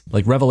ends,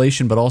 like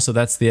Revelation, but also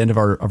that's the end of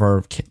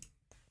our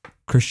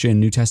Christian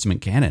New Testament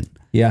canon.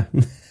 Yeah.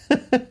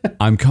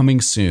 I'm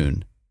coming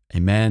soon.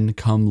 Amen.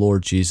 Come,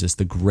 Lord Jesus.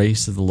 The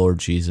grace of the Lord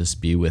Jesus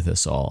be with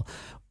us all.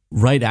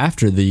 Right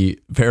after the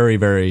very,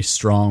 very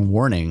strong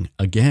warning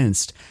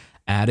against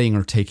adding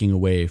or taking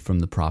away from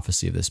the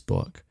prophecy of this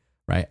book,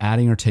 right?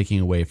 Adding or taking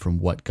away from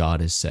what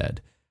God has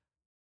said.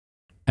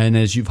 And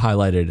as you've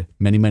highlighted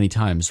many, many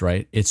times,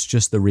 right? It's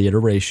just the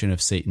reiteration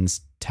of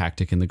Satan's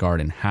tactic in the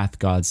garden. Hath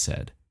God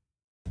said?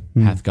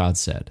 Hath God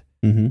said?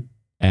 Mm-hmm.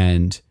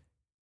 And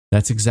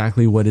that's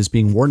exactly what is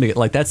being warned against.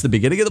 Like, that's the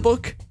beginning of the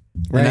book.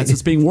 Right. And that's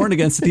what's being warned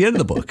against at the end of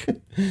the book.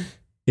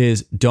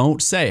 Is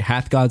don't say,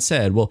 hath God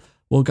said? Well,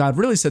 God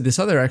really said this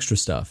other extra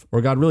stuff.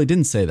 Or God really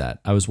didn't say that.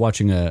 I was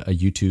watching a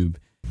YouTube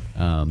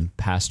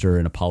pastor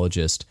and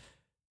apologist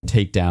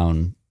take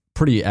down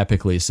pretty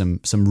epically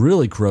some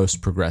really gross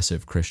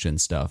progressive Christian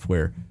stuff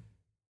where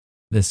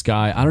this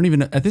guy, I don't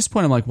even, at this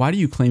point I'm like, why do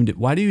you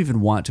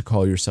even want to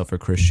call yourself a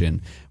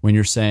Christian when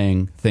you're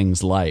saying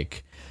things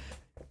like,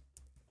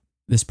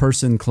 this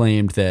person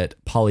claimed that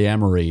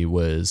polyamory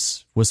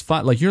was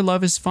fine, like your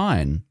love is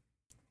fine,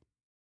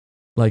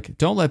 like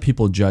don't let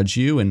people judge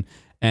you, and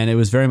it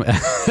was very much,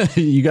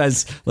 you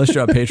guys, unless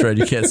you're on Patreon,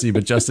 you can't see,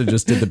 but Justin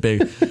just did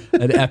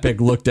an epic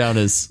look down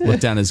his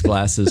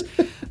glasses.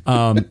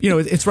 You know,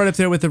 it's right up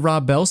there with the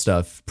Rob Bell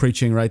stuff,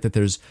 preaching, right, that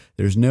there's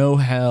no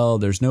hell,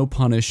 there's no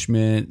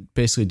punishment,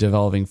 basically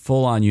developing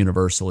full on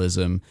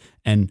universalism.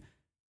 And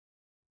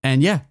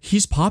yeah,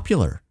 he's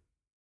popular.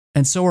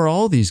 And so are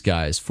all these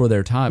guys for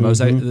their time.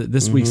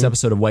 This week's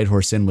episode of White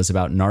Horse Inn was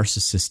about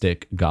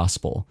narcissistic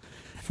gospel.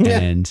 Yeah,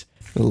 and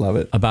I love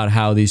it. About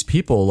how these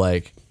people,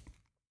 like,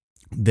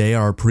 they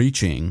are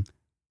preaching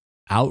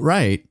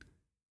outright,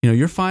 you know,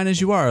 you're fine as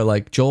you are,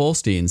 like Joel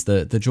Osteen's,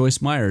 the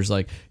Joyce Meyers,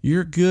 like,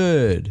 you're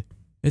good.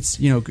 It's,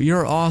 you know,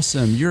 you're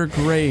awesome. You're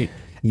great.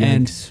 Yikes.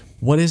 And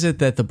what is it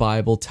that the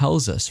Bible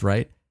tells us,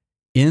 right?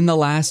 In the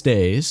last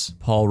days,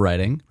 Paul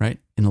writing, right?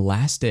 In the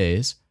last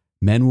days,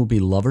 men will be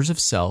lovers of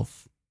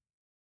self,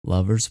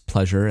 lovers of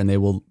pleasure, and they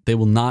will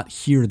not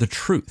hear the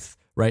truth,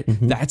 right?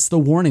 Mm-hmm. That's the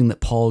warning that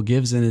Paul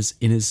gives in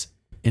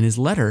his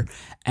letter.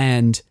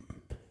 And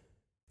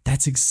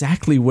that's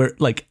exactly where,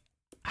 like,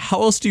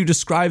 how else do you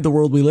describe the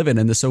world we live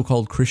in the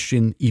so-called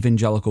Christian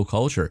evangelical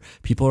culture?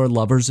 People are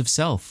lovers of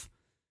self.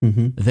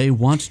 Mm-hmm. They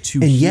want to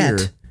hear,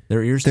 yet,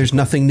 their ears. There's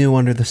nothing new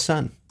under the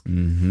sun.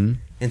 Mm-hmm.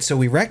 And so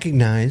we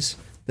recognize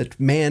that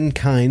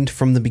mankind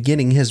from the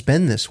beginning has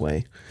been this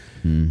way.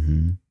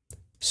 Mm-hmm.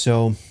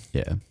 So,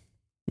 yeah.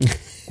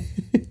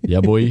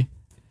 Yeah, boy.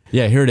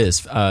 Yeah, here it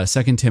is.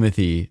 2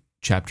 Timothy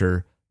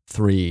chapter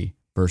 3,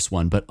 verse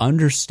 1. But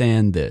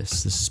understand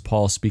this. This is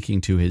Paul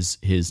speaking to his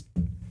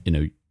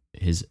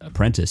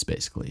apprentice,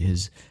 basically.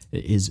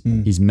 He's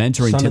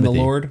mentoring Son Timothy. of the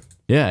Lord.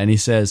 Yeah, and he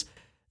says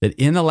that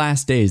in the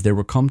last days there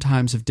will come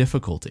times of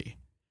difficulty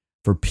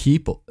for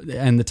people,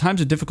 and the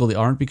times of difficulty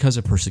aren't because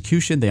of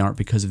persecution, they aren't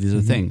because of these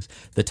other things.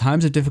 The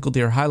times of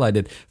difficulty are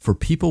highlighted for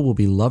people will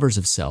be lovers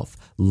of self,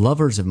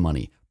 lovers of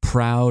money,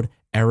 proud,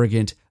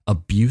 arrogant,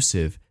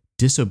 abusive,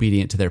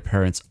 disobedient to their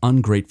parents,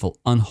 ungrateful,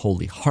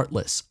 unholy,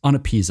 heartless,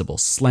 unappeasable,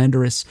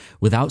 slanderous,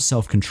 without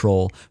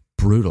self-control,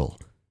 brutal,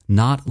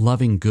 not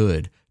loving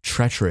good,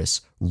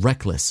 treacherous,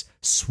 reckless,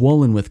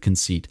 swollen with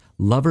conceit,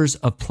 lovers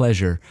of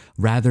pleasure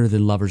rather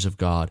than lovers of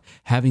God,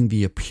 having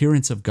the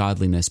appearance of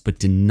godliness but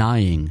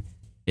denying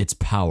its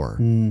power.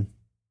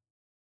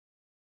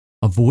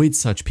 Avoid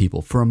such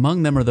people, for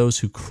among them are those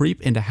who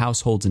creep into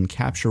households and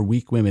capture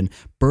weak women,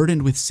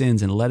 burdened with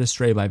sins and led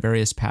astray by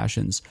various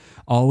passions,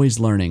 always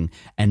learning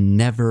and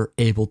never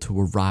able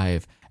to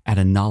arrive at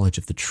a knowledge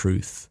of the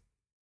truth.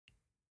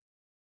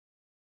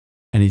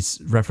 And he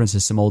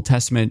references some Old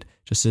Testament,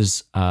 just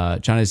as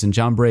Jannes and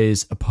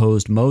Jambres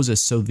opposed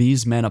Moses, so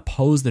these men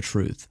oppose the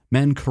truth,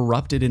 men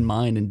corrupted in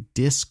mind and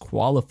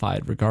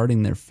disqualified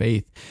regarding their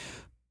faith.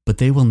 But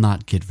they will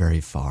not get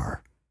very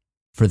far,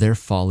 for their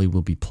folly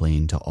will be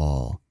plain to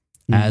all,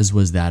 as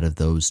was that of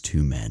those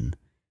two men.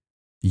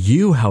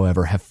 You,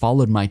 however, have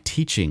followed my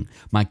teaching,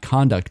 my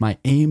conduct, my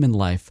aim in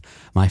life,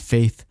 my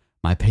faith,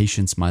 my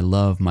patience, my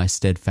love, my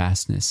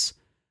steadfastness,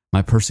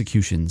 my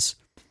persecutions,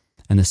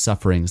 and the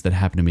sufferings that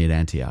happened to me at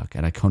Antioch,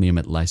 at Iconium,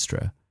 at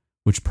Lystra,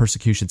 which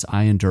persecutions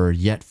I endured,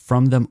 yet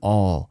from them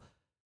all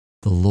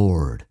the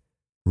Lord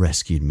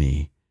rescued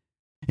me.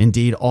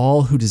 Indeed,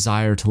 all who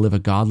desire to live a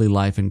godly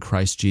life in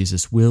Christ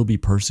Jesus will be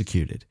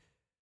persecuted,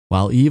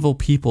 while evil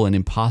people and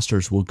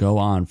impostors will go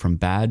on from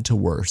bad to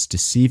worse,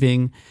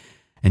 deceiving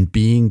and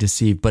being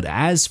deceived. But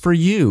as for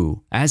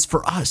you, as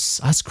for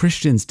us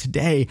Christians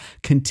today,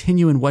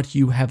 continue in what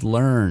you have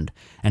learned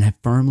and have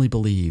firmly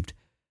believed,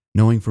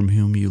 knowing from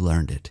whom you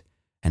learned it,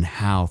 and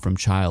how from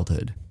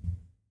childhood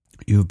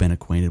you have been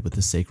acquainted with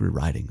the sacred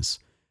writings,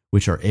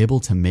 which are able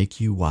to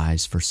make you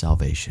wise for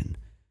salvation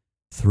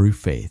through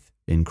faith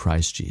in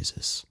Christ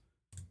Jesus.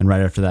 And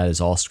right after that is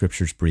all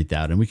scriptures breathed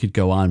out. And we could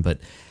go on, but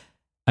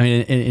I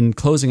mean, in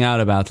closing out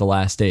about the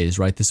last days,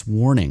 right, this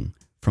warning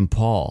from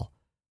Paul,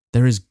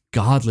 there is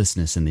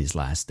godlessness in these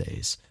last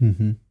days.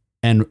 Mm-hmm.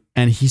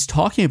 And he's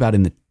talking about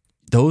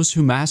those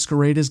who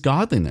masquerade as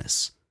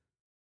godliness,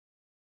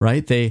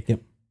 right?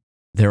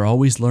 They're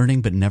always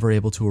learning, but never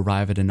able to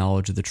arrive at a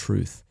knowledge of the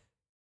truth.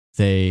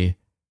 They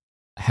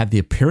have the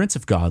appearance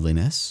of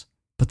godliness,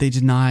 but they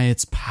deny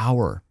its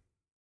power.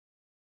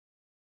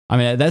 I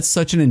mean, that's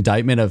such an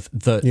indictment of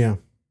the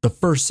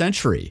first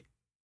century.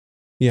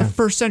 Yeah. The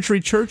first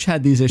century church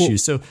had these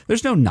issues, so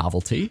there's no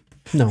novelty.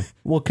 No.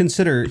 Well,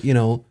 consider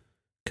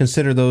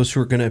those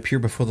who are going to appear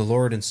before the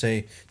Lord and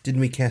say,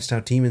 didn't we cast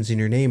out demons in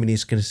your name? And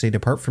he's going to say,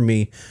 depart from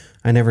me.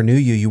 I never knew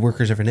you, you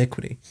workers of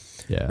iniquity.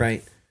 Yeah.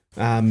 Right.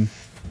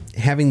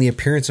 Having the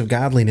appearance of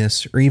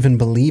godliness or even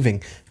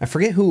believing. I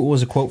forget who it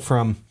was a quote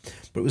from,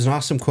 but it was an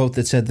awesome quote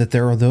that said that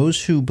there are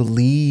those who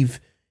believe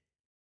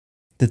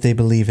that they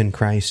believe in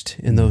Christ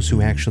and those who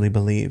actually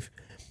believe.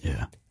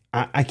 Yeah.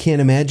 I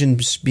can't imagine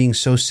being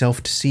so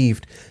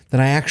self-deceived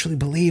that I actually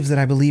believe that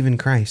I believe in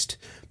Christ,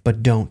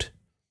 but don't.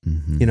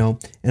 Mm-hmm.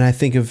 And I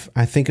think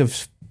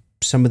of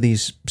some of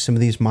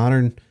these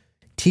modern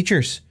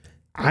teachers.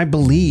 I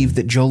believe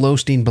that Joel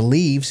Osteen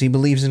believes he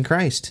believes in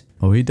Christ.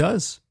 Oh, he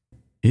does.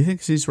 He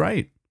thinks he's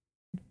right.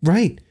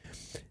 Right.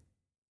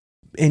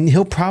 And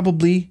he'll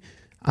probably,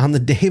 on the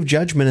day of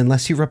judgment,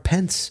 unless he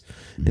repents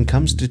and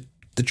comes to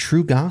the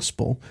true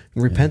gospel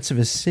and repents of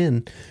his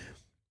sin,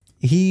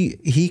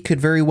 he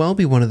could very well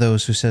be one of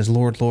those who says,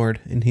 Lord, Lord,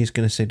 and he's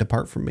going to say,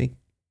 depart from me.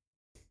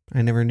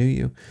 I never knew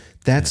you.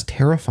 That's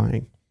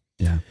terrifying.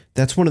 Yeah.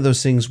 That's one of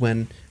those things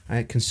when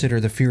I consider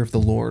the fear of the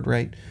Lord,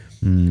 right?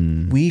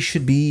 We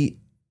should be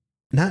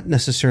not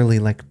necessarily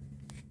like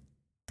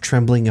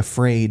trembling,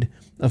 afraid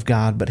of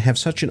God, but have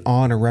such an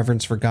awe and a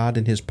reverence for God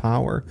and his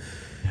power.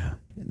 Yeah.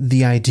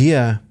 The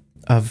idea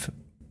of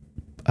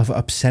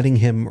upsetting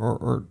him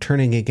or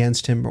turning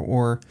against him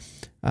or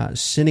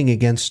sinning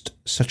against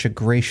such a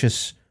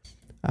gracious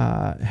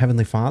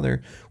Heavenly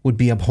Father would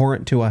be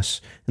abhorrent to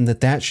us, and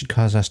that should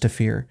cause us to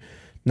fear.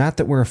 Not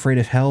that we're afraid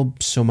of hell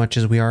so much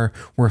as we're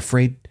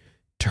afraid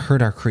to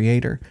hurt our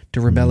Creator,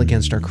 to rebel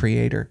against our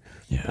Creator.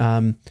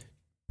 Yeah.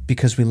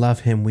 Because we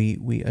love him,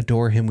 we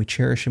adore him, we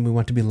cherish him, we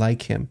want to be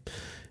like him.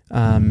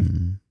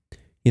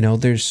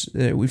 There's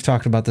we've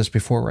talked about this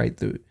before, right?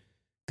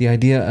 The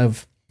idea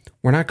of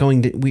we're not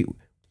going to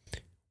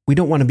we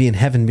don't want to be in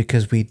heaven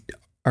because we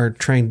are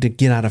trying to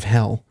get out of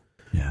hell.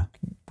 Yeah.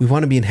 We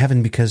want to be in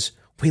heaven because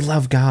we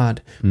love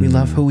God. We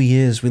love who he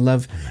is. We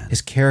love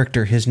his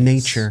character, his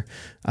nature,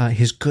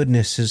 his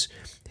goodness, his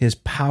his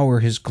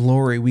power, his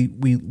glory.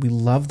 We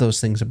love those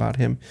things about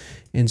him.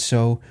 And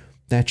so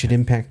that should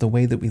impact the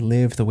way that we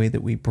live, the way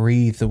that we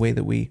breathe, the way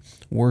that we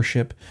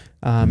worship,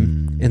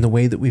 and the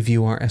way that we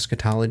view our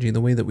eschatology,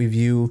 the way that we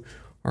view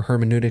our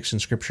hermeneutics in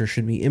Scripture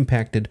should be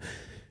impacted,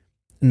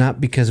 not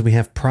because we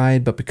have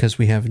pride, but because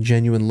we have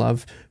genuine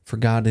love for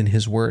God and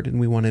his word, and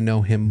we want to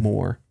know him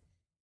more.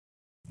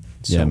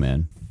 Yeah,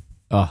 man.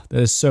 Oh,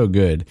 that is so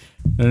good.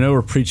 I know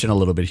we're preaching a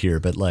little bit here,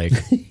 but like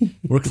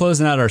we're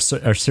closing out our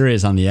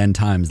series on the end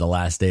times, the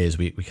last days.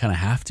 We kind of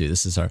have to.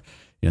 This is our,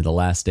 the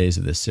last days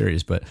of this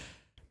series. But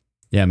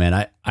yeah, man,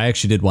 I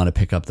actually did want to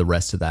pick up the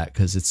rest of that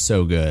because it's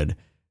so good,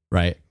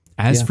 right?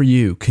 As for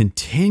you,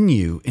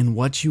 continue in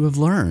what you have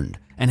learned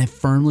and have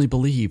firmly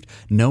believed,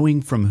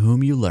 knowing from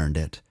whom you learned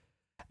it,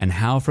 and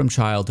how from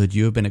childhood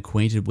you have been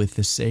acquainted with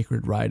the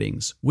sacred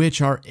writings,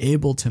 which are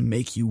able to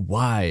make you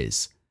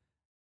wise.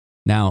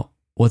 Now,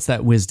 what's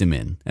that wisdom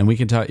in? And we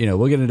can talk,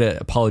 we'll get into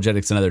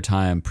apologetics another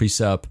time,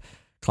 precept,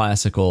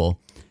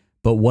 classical,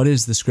 but what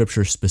is the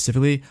Scripture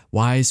specifically?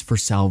 Wise for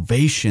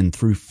salvation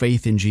through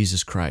faith in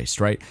Jesus Christ,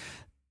 right?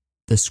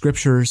 The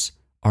Scriptures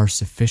are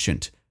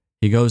sufficient.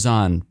 He goes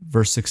on,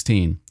 verse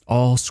 16,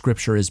 all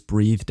Scripture is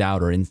breathed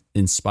out or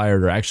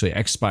inspired or actually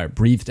expired,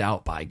 breathed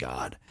out by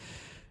God,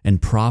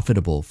 and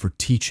profitable for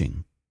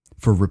teaching,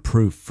 for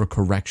reproof, for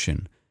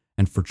correction,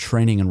 and for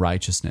training in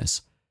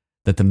righteousness,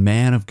 that the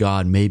man of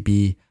God may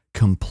be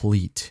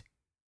complete,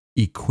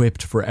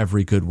 equipped for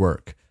every good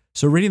work.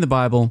 So reading the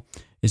Bible,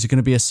 is it going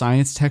to be a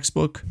science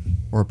textbook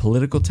or a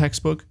political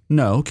textbook?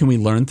 No. Can we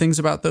learn things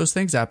about those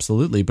things?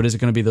 Absolutely. But is it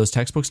going to be those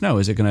textbooks? No.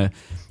 Is reading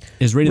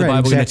the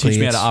Bible going to teach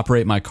me how to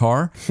operate my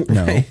car?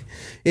 No. Right.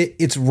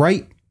 It's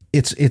right.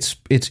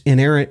 It's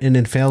inerrant and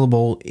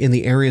infallible in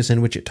the areas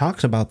in which it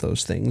talks about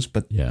those things.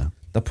 But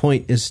the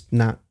point is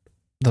not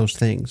those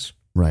things.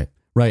 Right.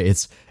 Right.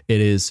 It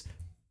is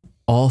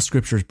all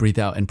Scriptures breathed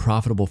out and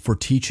profitable for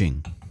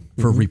teaching,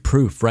 for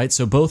reproof, right?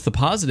 So both the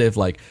positive,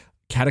 like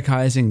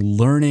catechizing,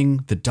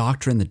 learning the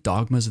doctrine, the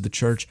dogmas of the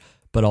church,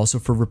 but also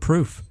for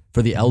reproof,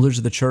 for the elders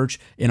of the church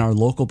in our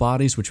local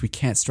bodies, which we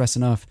can't stress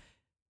enough,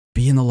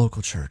 be in the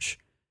local church,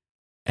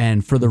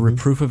 and for the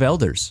reproof of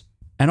elders,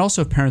 and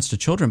also of parents to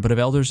children, but of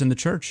elders in the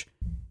church,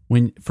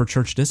 for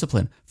church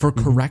discipline, for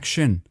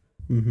correction,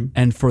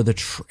 and for the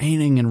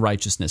training in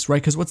righteousness,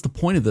 right? Because what's the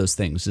point of those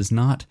things is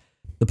not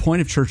the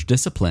point of church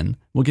discipline.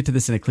 We'll get to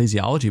this in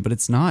ecclesiology, but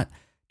it's not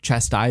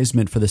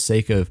chastisement for the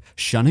sake of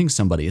shunning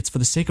somebody. It's for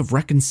the sake of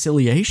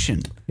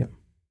reconciliation.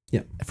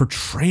 For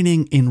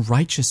training in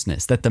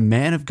righteousness, that the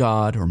man of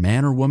God, or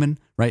man or woman,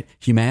 right,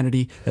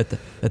 humanity, that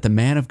the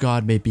man of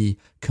God may be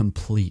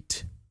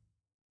complete,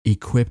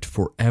 equipped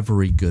for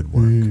every good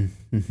work.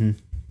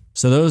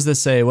 So those that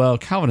say, well,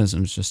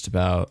 Calvinism is just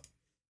about,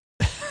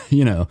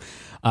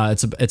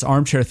 it's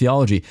armchair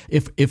theology.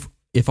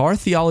 If our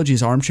theology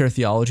is armchair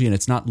theology and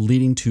it's not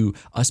leading to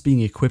us being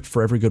equipped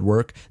for every good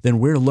work, then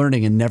we're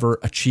learning and never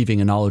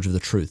achieving a knowledge of the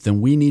truth. Then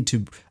we need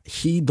to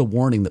heed the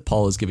warning that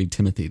Paul is giving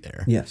Timothy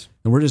there. Yes.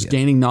 And we're just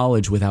gaining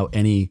knowledge without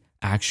any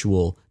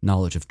actual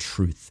knowledge of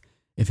truth,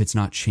 if it's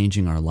not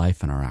changing our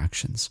life and our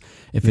actions.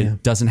 If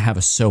it doesn't have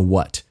a so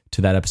what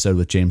to that episode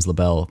with James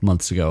LaBelle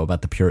months ago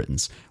about the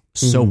Puritans.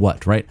 So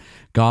what, right?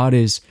 God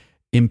is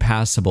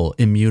impassible,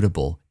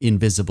 immutable,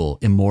 invisible,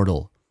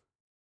 immortal.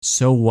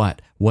 So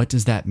what? What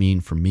does that mean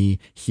for me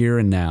here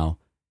and now?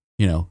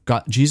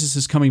 God, Jesus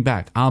is coming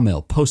back.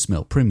 Amil,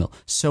 post-mill, pre-mill.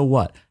 So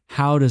what?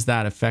 How does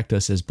that affect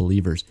us as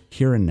believers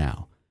here and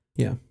now?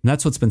 Yeah. And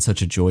that's what's been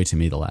such a joy to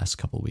me the last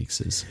couple of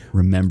weeks, is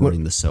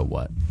remembering the so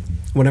what.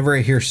 Whenever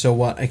I hear so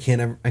what, I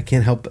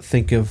can't help but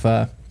think of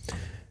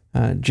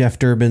Jeff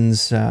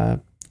Durbin's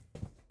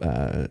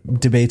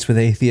debates with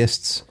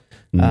atheists.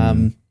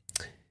 When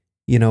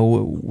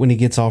he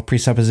gets all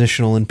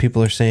presuppositional and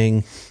people are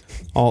saying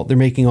they're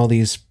making all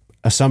these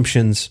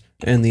assumptions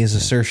and these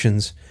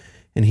assertions,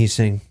 and he's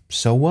saying,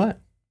 so what?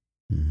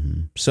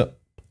 So,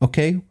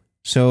 okay.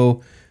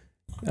 So,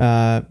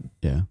 they're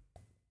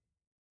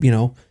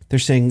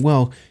saying,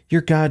 well,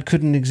 your God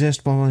couldn't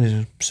exist, blah, blah,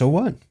 blah. So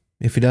what?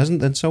 If he doesn't,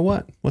 then so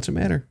what? What's it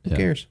matter? Who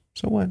cares?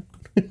 So what?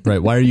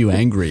 Right. Why are you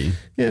angry?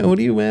 Yeah. What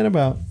are you mad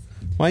about?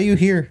 Why are you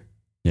here?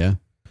 Yeah.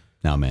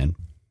 No, man.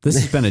 This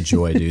has been a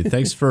joy, dude.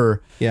 Thanks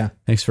for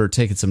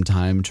taking some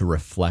time to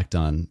reflect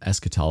on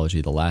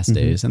eschatology, the last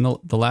days, and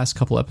the last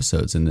couple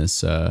episodes in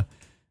this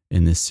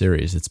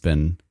series. It's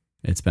been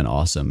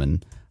awesome,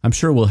 and I'm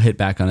sure we'll hit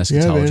back on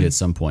eschatology at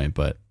some point.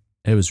 But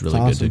it was really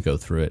good to go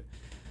through it.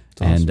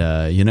 Awesome.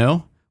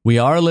 And we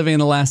are living in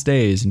the last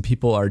days, and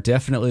people are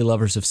definitely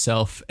lovers of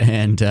self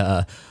and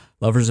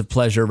lovers of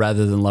pleasure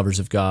rather than lovers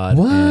of God.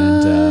 What?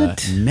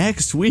 And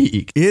next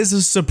week is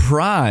a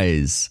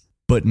surprise,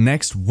 but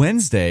next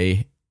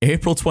Wednesday,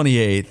 April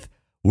 28th,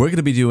 we're going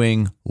to be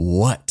doing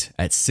what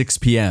at 6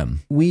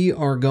 p.m.? We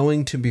are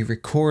going to be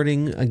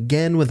recording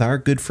again with our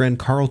good friend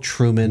Carl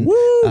Trueman.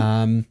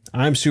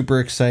 I'm super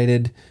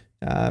excited.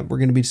 We're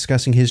going to be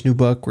discussing his new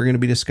book. We're going to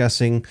be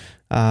discussing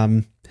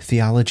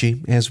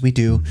theology, as we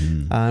do.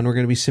 And we're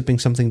going to be sipping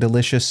something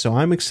delicious. So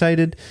I'm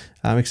excited.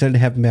 I'm excited to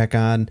have him back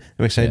on.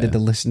 I'm excited to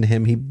listen to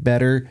him. He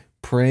better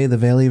pray the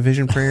Valley of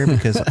Vision prayer,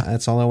 because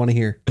that's all I want to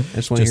hear. I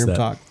just want to hear him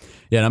talk.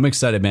 Yeah, and I'm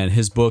excited, man.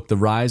 His book, The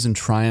Rise and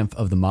Triumph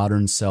of the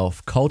Modern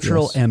Self,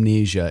 Cultural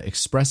Amnesia,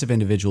 Expressive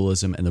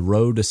Individualism, and the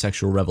Road to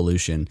Sexual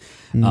Revolution.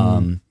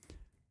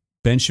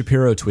 Ben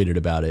Shapiro tweeted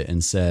about it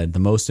and said, the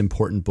most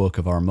important book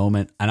of our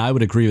moment. And I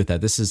would agree with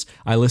that.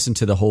 I listened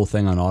to the whole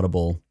thing on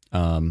Audible.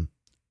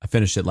 I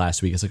finished it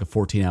last week. It's like a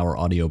 14-hour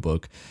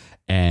audiobook,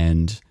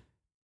 and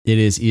it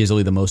is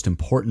easily the most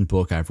important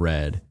book I've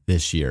read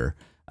this year.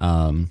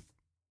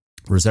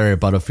 Rosaria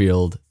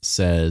Butterfield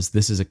says,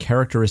 this is a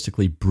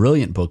characteristically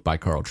brilliant book by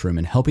Carl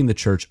Trueman, helping the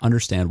church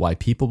understand why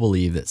people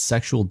believe that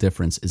sexual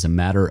difference is a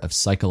matter of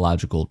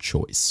psychological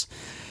choice.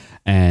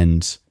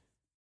 And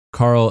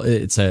Carl,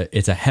 it's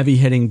a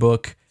heavy-hitting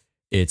book.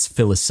 It's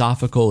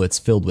philosophical. It's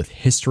filled with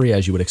history,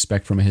 as you would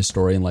expect from a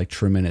historian like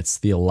Trueman. It's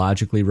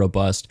theologically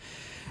robust.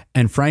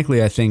 And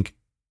frankly, I think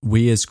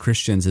we as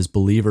Christians, as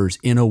believers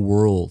in a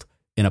world,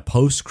 in a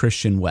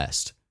post-Christian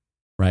West,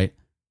 right,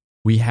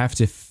 we have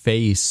to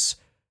face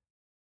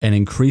an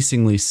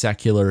increasingly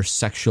secular,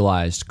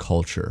 sexualized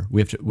culture.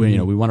 We have to,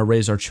 we want to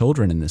raise our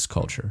children in this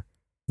culture.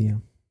 Yeah.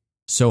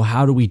 So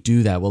how do we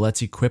do that? Well,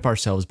 let's equip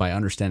ourselves by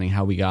understanding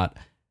how we got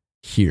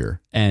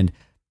here. And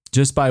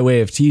just by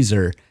way of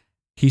teaser,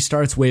 he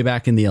starts way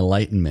back in the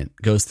Enlightenment,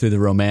 goes through the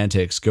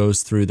Romantics,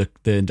 goes through the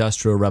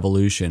Industrial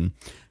Revolution,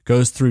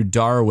 goes through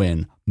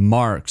Darwin,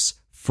 Marx,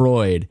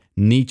 Freud,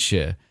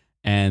 Nietzsche,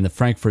 and the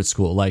Frankfurt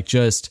School.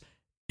 It's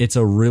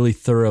a really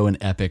thorough and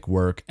epic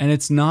work. And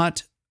it's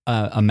not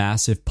a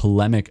massive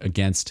polemic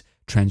against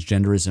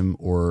transgenderism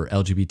or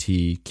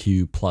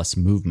LGBTQ plus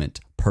movement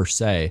per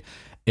se.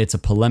 It's a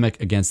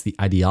polemic against the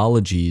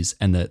ideologies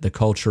and the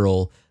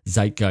cultural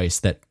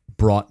zeitgeist that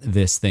brought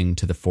this thing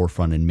to the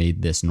forefront and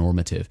made this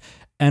normative.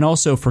 And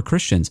also for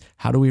Christians,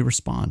 how do we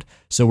respond?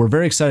 So we're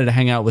very excited to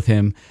hang out with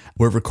him.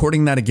 We're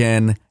recording that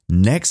again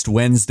next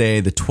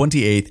Wednesday, the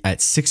 28th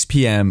at 6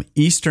 p.m.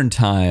 Eastern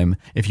Time.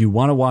 If you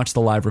want to watch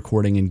the live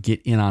recording and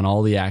get in on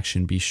all the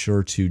action, be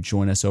sure to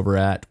join us over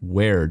at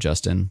where,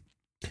 Justin?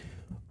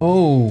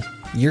 Oh,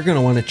 you're going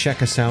to want to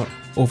check us out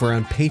over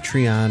on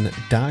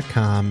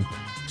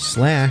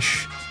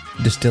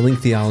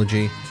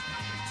patreon.com/distillingtheology.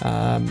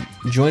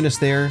 Join us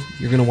there.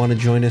 You're going to want to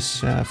join us.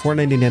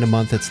 $4.99 a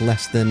month. It's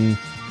less than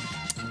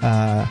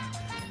a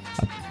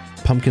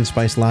pumpkin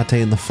spice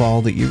latte in the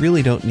fall that you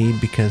really don't need,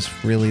 because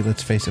really,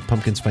 let's face it,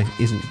 pumpkin spice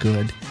isn't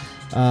good.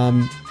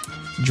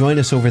 Join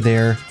us over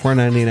there,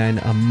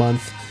 $4.99 a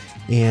month,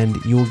 and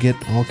you'll get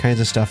all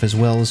kinds of stuff, as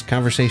well as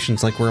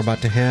conversations like we're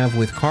about to have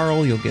with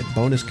Carl. You'll get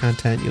bonus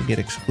content. You'll get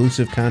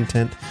exclusive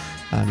content.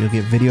 You'll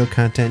get video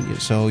content.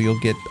 So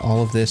you'll get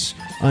all of this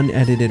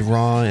unedited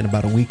raw in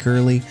about a week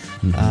early.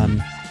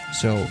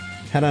 So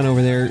head on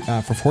over there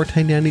for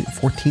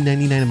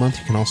 $14.99 a month.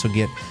 You can also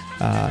get,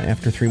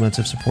 after 3 months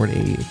of support,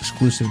 a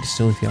exclusive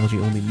Distilling Theology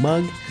only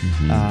mug,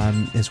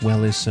 as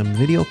well as some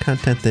video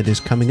content that is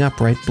coming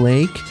up, right,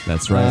 Blake?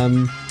 That's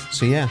right.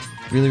 So yeah,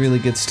 really, really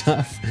good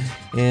stuff.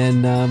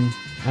 And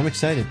I'm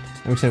excited.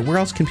 Where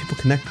else can people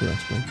connect with us,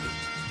 Blake?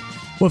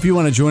 Well, if you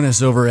want to join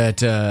us over at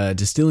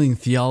Distilling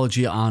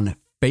Theology on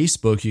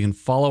Facebook, you can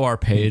follow our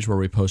page where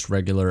we post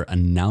regular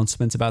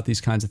announcements about these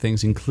kinds of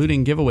things,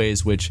 including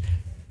giveaways, which,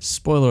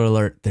 spoiler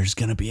alert, there's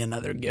going to be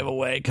another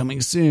giveaway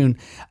coming soon.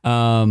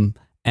 And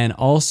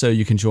also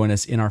you can join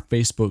us in our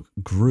Facebook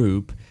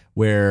group,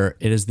 where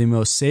it is the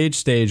most sage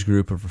stage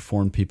group of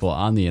Reformed people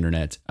on the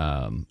internet.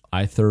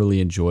 I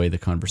thoroughly enjoy the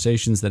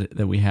conversations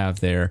that we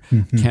have there.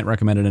 Can't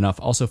recommend it enough.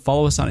 Also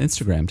follow us on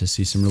Instagram to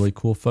see some really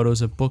cool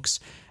photos of books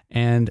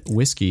and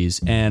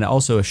whiskeys. And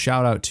also a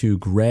shout out to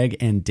Greg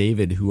and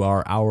David, who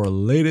are our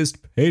latest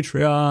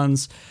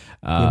Patreons.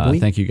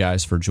 Thank you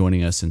guys for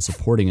joining us and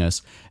supporting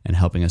us and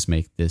helping us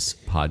make this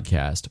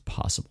podcast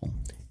possible.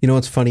 You know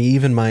what's funny?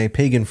 Even my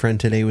pagan friend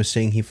today was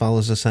saying he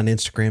follows us on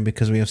Instagram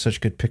because we have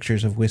such good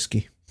pictures of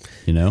whiskey.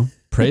 You know,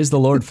 praise the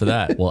Lord for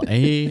that. Well,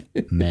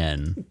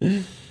 amen.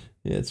 Yeah,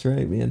 that's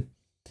right, man.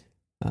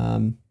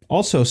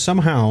 Also,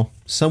 somehow,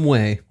 some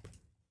way,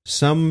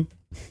 some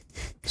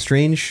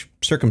strange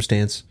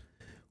circumstance,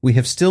 we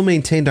have still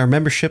maintained our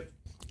membership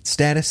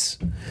status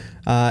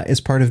as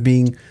part of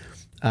being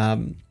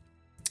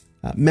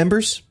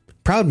members,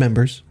 proud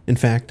members, in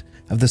fact,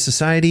 of the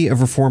Society of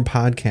Reformed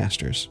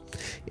Podcasters.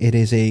 It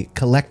is a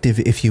collective,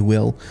 if you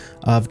will,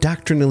 of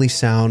doctrinally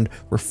sound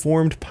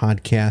Reformed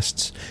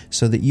podcasts,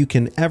 so that you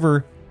can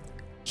ever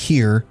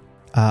hear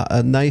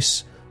a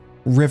nice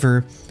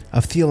river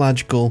of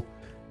theological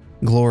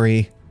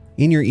glory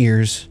in your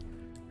ears,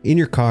 in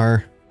your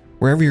car,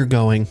 wherever you're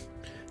going.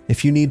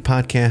 If you need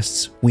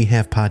podcasts, we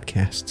have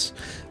podcasts.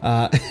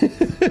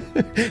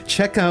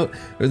 Check out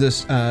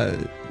this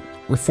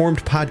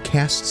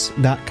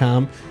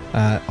reformedpodcasts.com.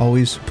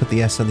 Always put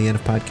the S on the end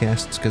of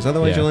podcasts, because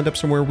otherwise you'll end up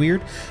somewhere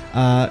weird.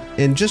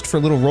 And just for a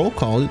little roll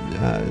call,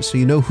 so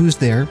you know who's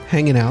there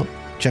hanging out,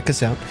 check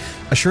us out.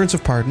 Assurance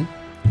of Pardon,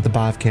 the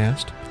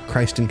Bovcast,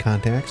 Christ in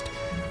Context,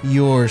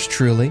 yours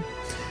truly,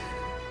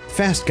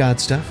 Fast God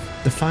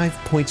Stuff, the 5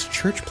 Points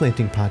Church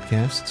Planting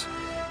Podcasts,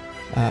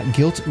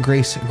 Guilt,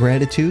 Grace,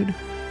 Gratitude,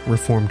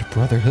 Reformed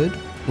Brotherhood,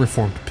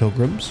 Reformed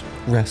Pilgrims,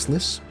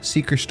 Restless,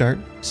 Seeker Start,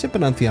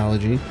 Sippin' on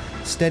Theology,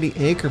 Steady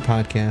Anchor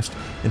Podcast,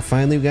 and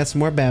finally we got some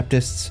more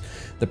Baptists,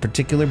 the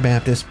Particular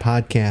Baptist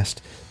Podcast.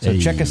 So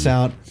check us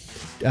out.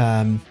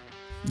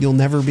 You'll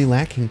never be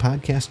lacking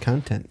podcast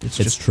content. It's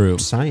just true.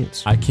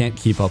 Science. I can't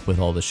keep up with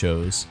all the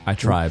shows. I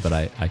try, but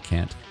I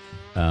can't.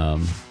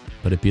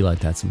 But it be like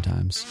that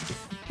sometimes.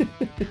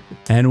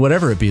 And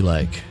whatever it be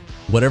like,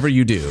 whatever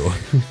you do,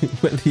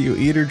 Whether you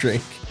eat or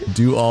drink,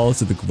 do all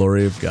to the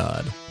glory of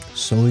God.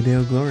 Soli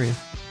Deo Gloria.